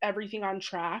 keep everything on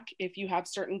track if you have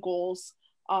certain goals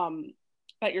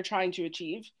that you're trying to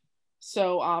achieve.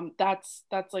 So that's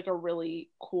like a really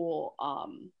cool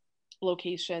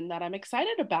location that I'm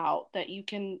excited about, that you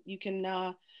can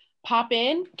pop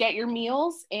in, get your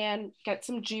meals, and get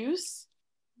some juice.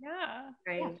 Yeah.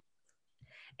 Right. Yeah.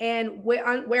 And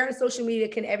where on social media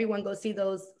can everyone go see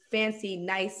those fancy,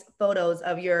 nice photos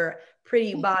of your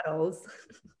pretty bottles?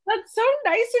 That's so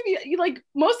nice of you. You like,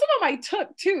 most of them I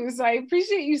took too, so I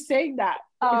appreciate you saying that.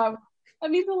 That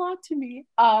means a lot to me.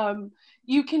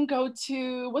 You can go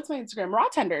to, what's my Instagram? Raw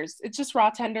Tenders. It's just Raw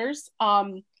Tenders.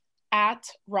 At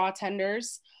Raw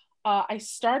Tenders. I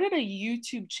started a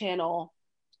YouTube channel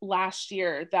last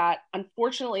year that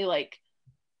unfortunately, like,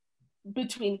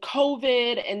 between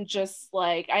COVID and just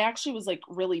like, I actually was like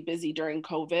really busy during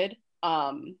COVID,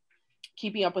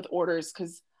 keeping up with orders,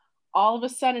 because all of a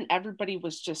sudden everybody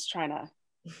was just trying to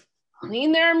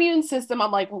clean their immune system.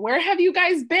 I'm like, where have you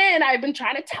guys been? I've been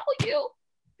trying to tell you.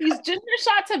 These ginger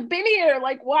shots have been here.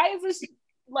 Like, why is this,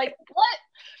 like, what?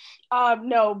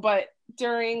 No, but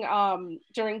during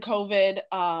COVID,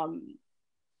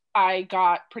 I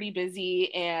got pretty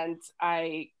busy and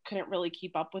I couldn't really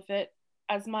keep up with it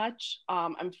as much.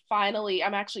 I'm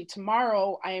actually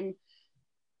tomorrow, I'm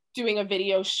doing a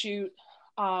video shoot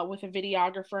with a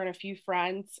videographer and a few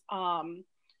friends.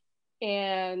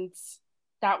 And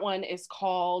that one is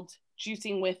called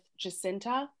Juicing with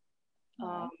Jacinta.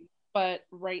 But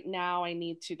right now I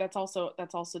need to, that's also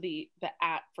the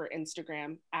at for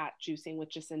Instagram, at Juicing with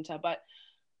Jacinta. But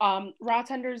Raw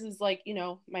Tenders is like, you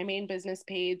know, my main business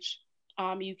page.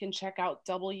 You can check out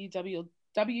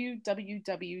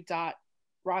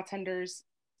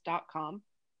www.rawtenders.com,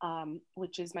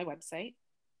 which is my website.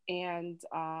 And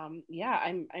yeah,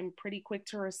 I'm pretty quick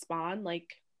to respond.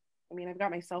 Like, I mean, I've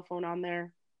got my cell phone on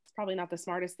there. It's probably not the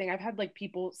smartest thing. I've had like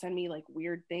people send me like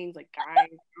weird things, like guys, I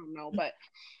don't know,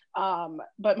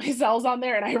 but my cell's on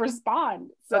there and I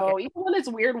respond. So okay. Even when it's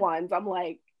weird ones, I'm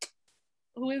like,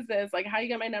 who is this? Like, how you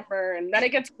get my number? And then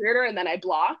it gets weirder and then I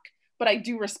block, but I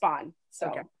do respond.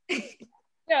 So yeah,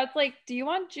 it's like, do you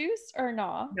want juice or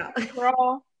no?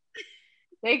 Girl,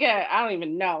 I don't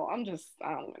even know. I don't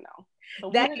even know.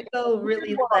 That can go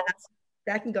really left.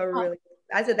 That can go really,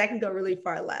 I said that can go really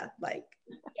far left. Like,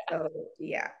 so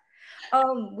yeah.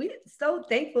 We're so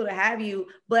thankful to have you,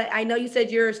 but I know you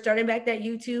said you're starting back that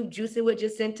YouTube, Juicing with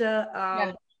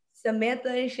Jacinta. Samantha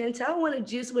and Chantel want to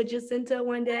juice with Jacinta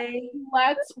one day.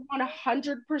 Let's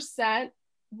 100%,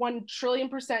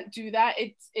 1,000,000,000% do that.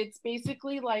 It's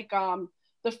basically like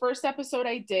the first episode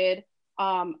I did,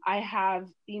 I have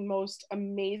the most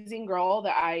amazing girl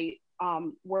that I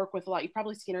work with a lot. You've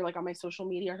probably seen her like on my social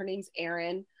media. Her name's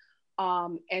Erin.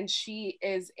 And she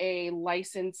is a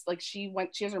licensed, like she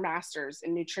has her master's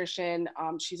in nutrition.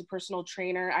 She's a personal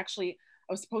trainer. Actually,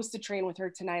 I was supposed to train with her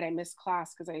tonight. I missed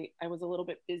class because I was a little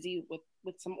bit busy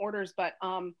with some orders, but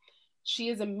she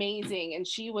is amazing. And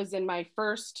she was in my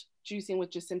first Juicing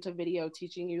with Jacinta video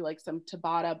teaching you like some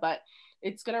Tabata, but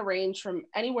it's going to range from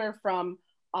anywhere from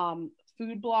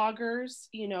food bloggers,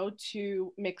 you know,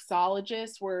 to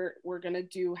mixologists. We're going to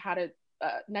do how to,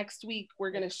 next week,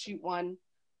 we're going to shoot one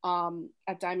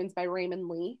at Diamonds by Raymond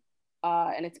Lee.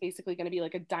 And it's basically going to be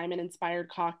like a diamond inspired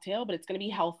cocktail, but it's going to be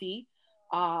healthy.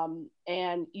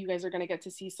 And you guys are going to get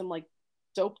to see some like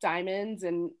dope diamonds,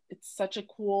 and it's such a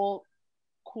cool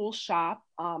shop.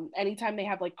 Anytime they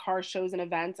have like car shows and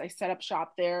events, I set up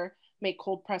shop there, make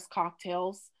cold pressed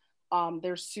cocktails.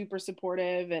 They're super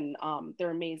supportive, and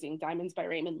they're amazing. Diamonds by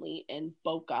Raymond Lee in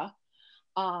Boca.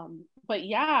 But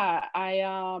yeah,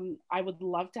 I would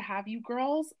love to have you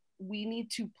girls. We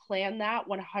need to plan that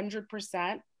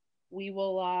 100%.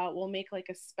 we'll make like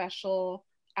a special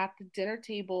at the dinner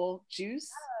table juice.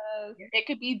 Yes.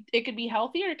 It could be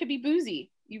healthy or it could be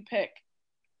boozy. You pick.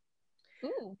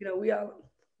 Ooh.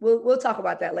 We'll talk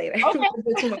about that later. Okay.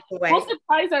 Too much away. We'll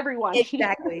surprise everyone.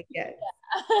 Exactly. Yes.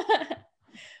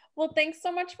 Well, thanks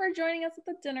so much for joining us at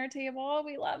the dinner table.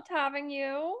 We loved having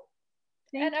you.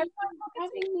 Thank you for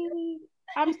having me.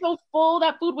 I'm so full.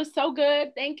 That food was so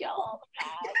good. Thank you. Oh my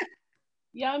God.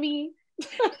 Yummy.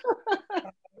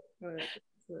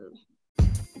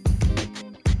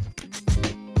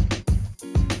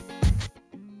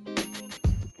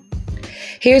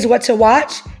 Here's what to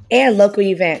watch and local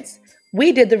events.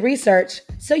 We did the research,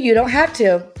 so you don't have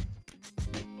to.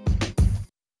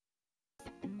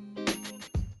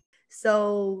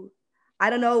 So I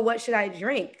don't know, what should I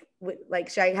drink? Like,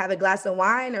 should I have a glass of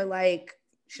wine, or like,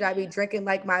 should I be drinking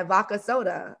like my vodka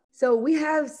soda? So we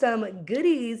have some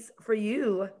goodies for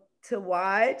you to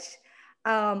watch.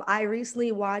 I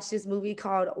recently watched this movie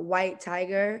called White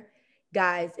Tiger.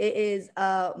 Guys, it is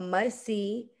a must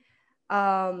see.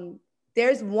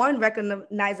 There's one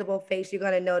recognizable face you're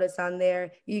going to notice on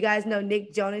there. You guys know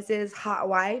Nick Jonas's hot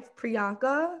wife,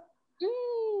 Priyanka?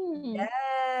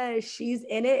 Yes, she's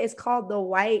in it. It's called The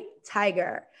White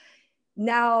Tiger.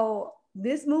 Now,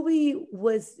 this movie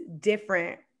was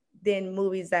different than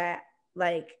movies that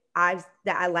I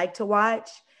like to watch.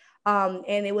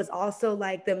 And it was also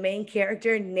like the main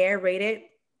character narrated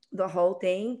the whole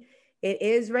thing. It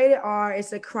is rated R.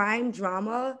 It's a crime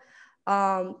drama.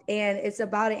 And it's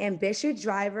about an ambitious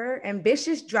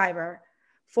driver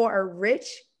for a rich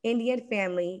Indian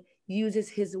family uses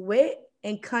his wit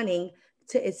and cunning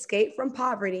to escape from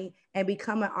poverty and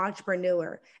become an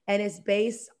entrepreneur. And it's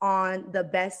based on the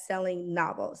best-selling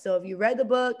novel. So if you read the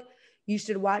book, you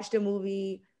should watch the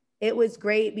movie. It was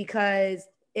great because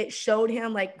it showed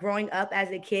him like growing up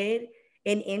as a kid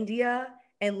in India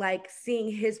and like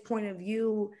seeing his point of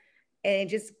view and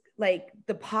just like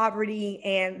the poverty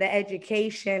and the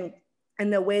education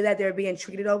and the way that they're being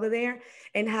treated over there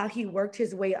and how he worked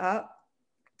his way up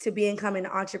to becoming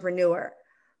an entrepreneur.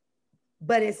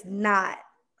 But it's not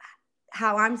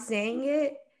how I'm saying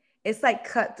it. It's like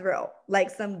cutthroat,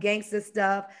 like some gangster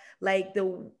stuff, like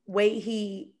the way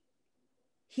he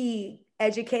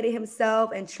educated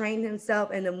himself and trained himself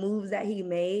and the moves that he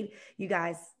made. You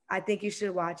guys, I think you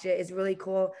should watch it. It's really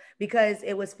cool because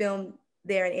it was filmed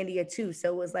there in India too.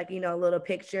 So it was like, little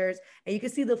pictures and you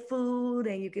can see the food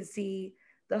and you can see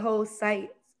the whole site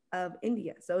of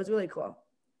India. So it's really cool.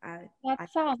 That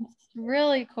sounds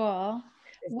really cool.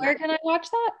 Where can I watch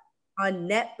that? On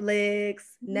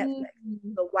Netflix,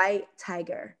 The White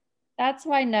Tiger. That's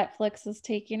why Netflix is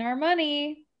taking our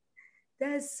money.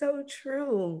 That's so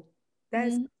true.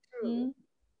 That's true.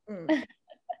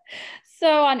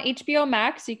 So on HBO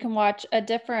Max, you can watch a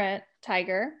different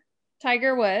Tiger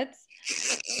Woods.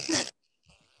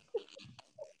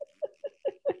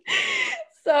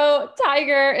 So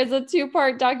Tiger is a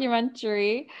 2-part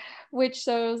documentary which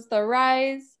shows the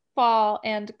rise, fall,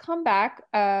 and comeback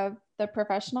of the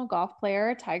professional golf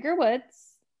player Tiger Woods.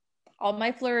 All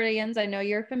my Floridians, I know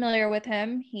you're familiar with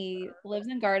him. He lives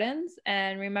in Gardens.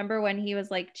 And remember when he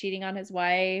was like cheating on his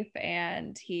wife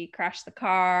and he crashed the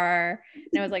car and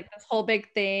it was like this whole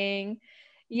big thing.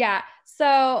 Yeah.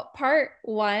 So part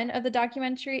 1 of the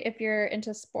documentary, if you're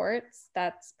into sports,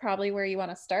 that's probably where you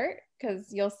want to start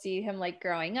because you'll see him like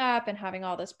growing up and having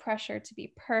all this pressure to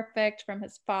be perfect from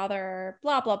his father,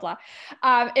 blah, blah, blah.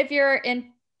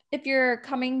 If you're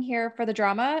coming here for the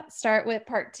drama, start with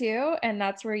part 2, and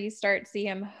that's where you start see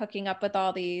him hooking up with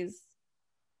all these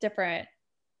different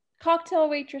cocktail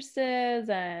waitresses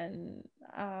and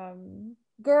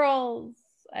girls.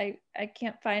 I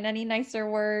can't find any nicer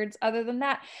words other than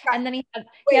that. And then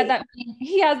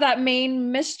he has that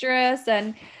main mistress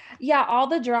and all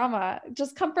the drama.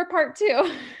 Just come for part 2.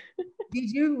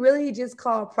 Did you really just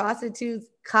call prostitutes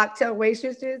cocktail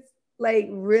waitresses? Like,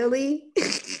 really?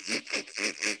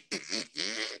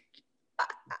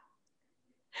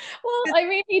 Well, I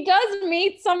mean, he does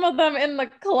meet some of them in the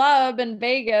club in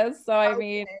Vegas. So, I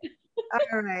mean.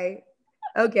 All right.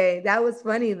 Okay. That was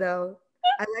funny, though.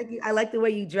 I like the way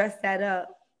you dressed that up.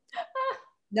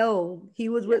 No, he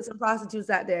was with some prostitutes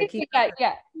out there.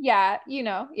 Yeah.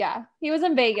 He was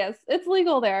in Vegas. It's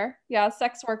legal there. Yeah,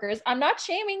 sex workers. I'm not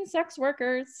shaming sex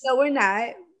workers. No, we're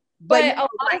not. But a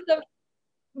lot of them.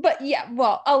 But yeah,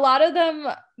 well, a lot of them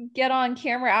get on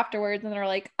camera afterwards and they're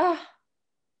like, "Oh,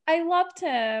 I loved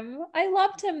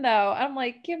him though." I'm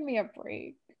like, give me a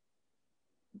break.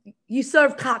 You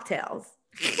serve cocktails.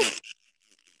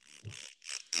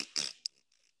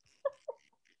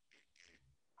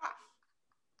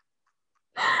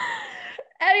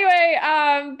 Anyway,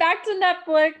 back to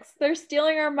Netflix. They're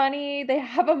stealing our money. They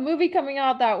have a movie coming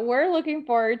out that we're looking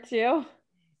forward to.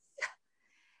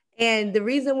 And the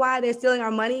reason why they're stealing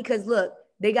our money, because look,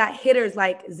 they got hitters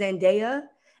like Zendaya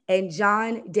and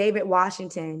John David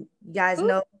Washington. You guys Ooh.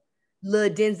 know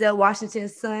little Denzel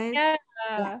Washington's son. Yeah.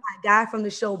 That guy from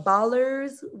the show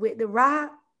Ballers with The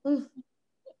Rock.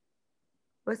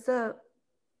 What's up?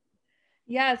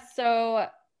 Yeah, so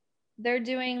they're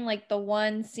doing like the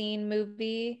one scene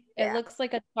movie. It looks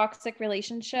like a toxic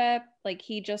relationship. Like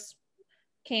he just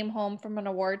came home from an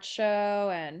award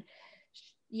show, and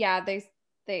yeah, they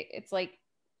it's like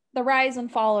the rise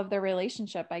and fall of their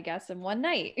relationship, I guess, in one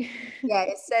night. Yeah,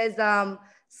 it says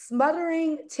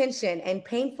smothering tension and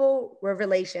painful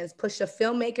revelations push a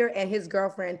filmmaker and his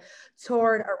girlfriend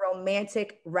toward a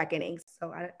romantic reckoning.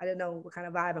 So I don't know what kind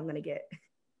of vibe I'm gonna get.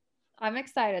 I'm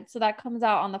excited. So that comes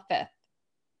out on the 5th.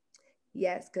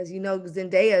 Yes, because you know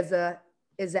Zendaya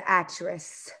is an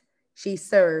actress. She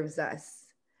serves us.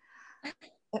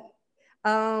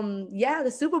 Yeah,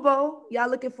 the Super Bowl. Y'all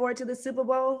looking forward to the Super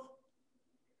Bowl?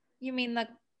 You mean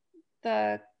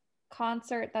the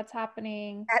concert that's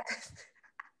happening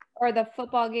or the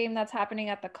football game that's happening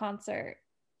at the concert?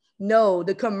 No,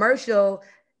 the commercial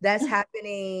that's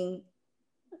happening.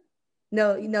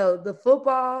 No, the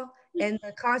football and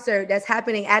the concert that's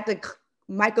happening at the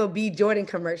Michael B. Jordan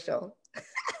commercial.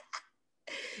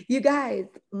 You guys,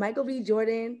 Michael B.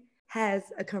 Jordan has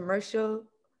a commercial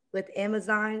with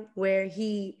Amazon where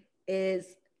he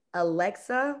is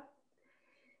Alexa.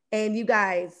 And you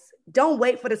guys, don't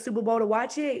wait for the Super Bowl to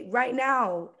watch it right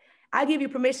now. I give you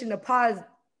permission to pause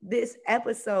this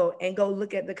episode and go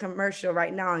look at the commercial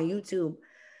right now on YouTube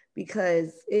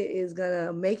because it is going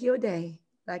to make your day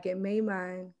like it made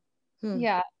mine.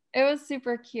 Yeah, it was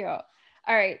super cute. All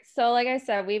right. So like I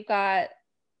said, we've got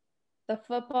the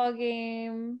football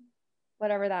game,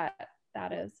 whatever that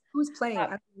is. Who's playing? I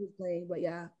don't know who's playing, but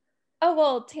yeah. Oh,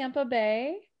 well, Tampa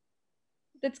Bay.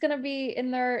 It's going to be in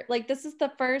their, like, this is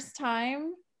the first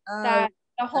time that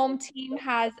the home team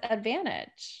has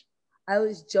advantage. I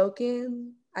was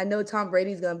joking. I know Tom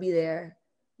Brady's going to be there.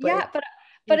 Yeah,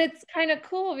 but it's kind of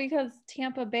cool because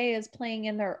Tampa Bay is playing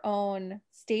in their own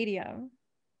stadium.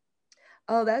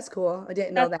 Oh, that's cool. I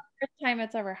didn't know that. That's the first time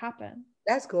it's ever happened.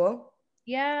 That's cool.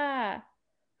 Yeah.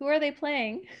 Who are they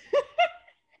playing?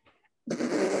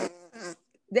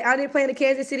 Are they playing the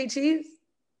Kansas City Chiefs?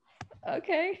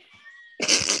 Okay.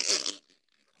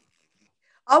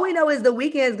 All we know is the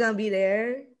Weeknd's gonna be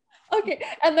there. Okay,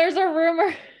 and there's a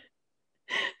rumor.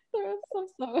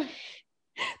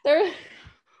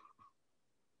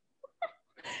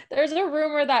 There's a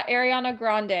rumor that Ariana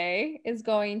Grande is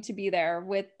going to be there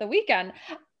with The Weeknd,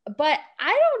 but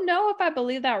I don't know if I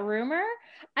believe that rumor.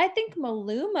 I think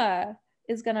Maluma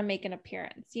is gonna make an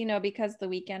appearance, because The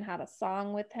Weeknd had a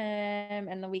song with him,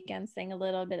 and The Weeknd sang a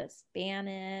little bit of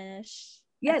Spanish.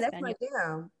 Yeah, that's my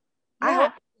jam.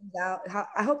 Yeah.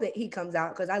 I hope that he comes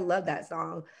out because I love that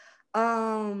song.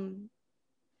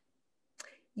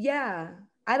 Yeah,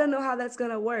 I don't know how that's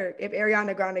gonna work if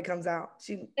Ariana Grande comes out.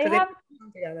 They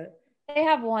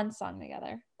have one song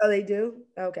together. Oh, they do?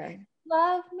 Okay.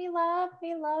 Love me, love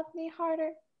me, love me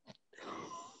harder.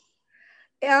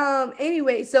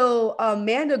 Anyway, so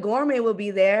Amanda Gorman will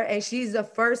be there, and she's the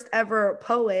first ever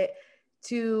poet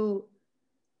to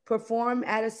perform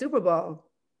at a Super Bowl.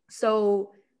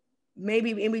 So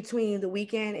maybe in between The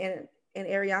Weeknd and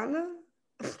Ariana.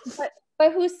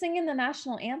 But who's singing the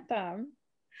national anthem?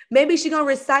 Maybe she's gonna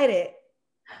recite it.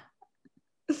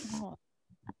 Oh.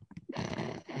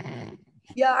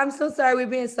 Yeah, I'm so sorry. We're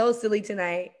being so silly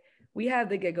tonight. We have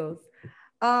the giggles.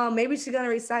 Maybe she's gonna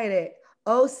recite it.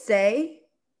 Oh, say,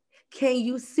 can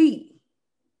you see?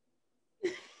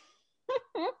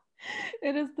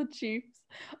 It is the Chiefs.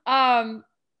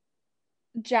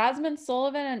 Jasmine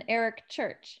Sullivan and Eric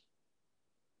Church.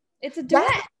 It's a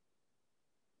duet.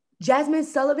 Jasmine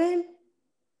Sullivan?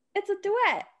 It's a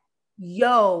duet.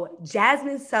 Yo,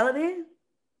 Jasmine Sullivan?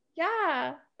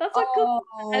 Yeah, that's a good one.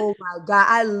 Oh my God,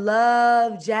 I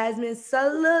love Jasmine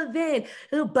Sullivan.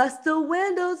 Who bust the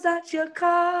windows out your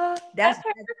car. That's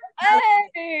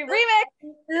hey,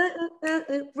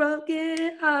 remix.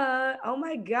 Broken heart. Oh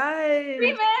my God.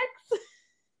 Remix.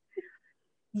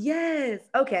 Yes.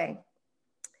 Okay.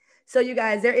 So you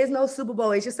guys, there is no Super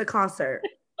Bowl. It's just a concert.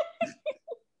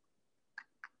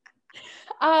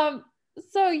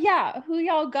 So yeah, who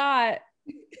y'all got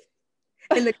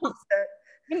in the concert?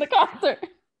 In the concert.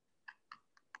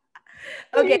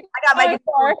 Okay,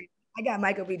 I got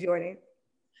Michael B. Jordan.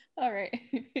 All right.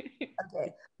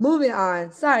 Okay, moving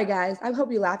on. Sorry guys, I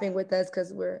hope you're laughing with us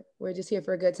because we're just here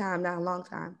for a good time, not a long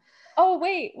time. Oh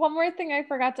wait, one more thing I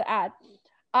forgot to add.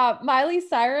 Miley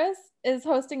Cyrus is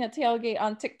hosting a tailgate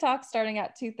on TikTok starting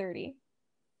at 2:30.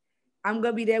 I'm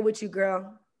gonna be there with you,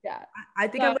 girl. Yeah, I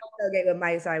think I'm gonna tailgate with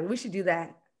Miley Cyrus. We should do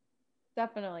that.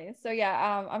 definitely. So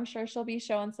yeah, I'm sure she'll be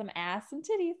showing some ass and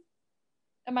titties.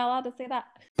 Am I allowed to say that?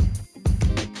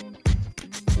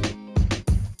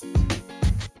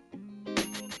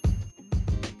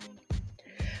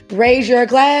 Raise your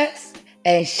glass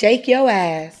and shake your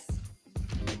ass.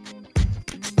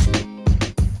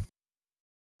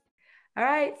 All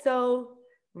right, so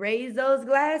raise those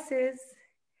glasses.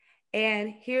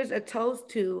 And here's a toast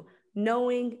to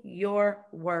knowing your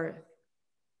worth.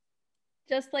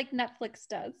 Just like Netflix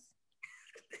does.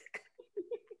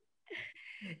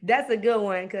 That's a good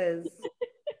one because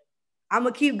I'm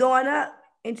going to keep going up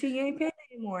until you ain't paying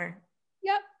anymore.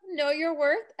 Yep. Know your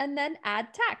worth and then add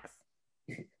tax.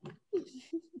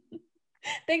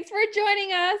 Thanks for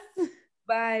joining us.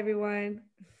 Bye, everyone.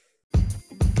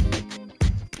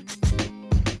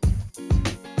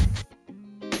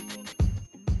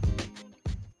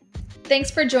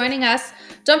 Thanks for joining us.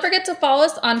 Don't forget to follow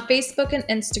us on Facebook and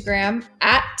Instagram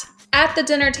at the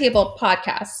Dinner Table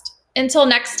Podcast. Until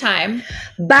next time.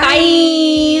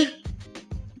 Bye.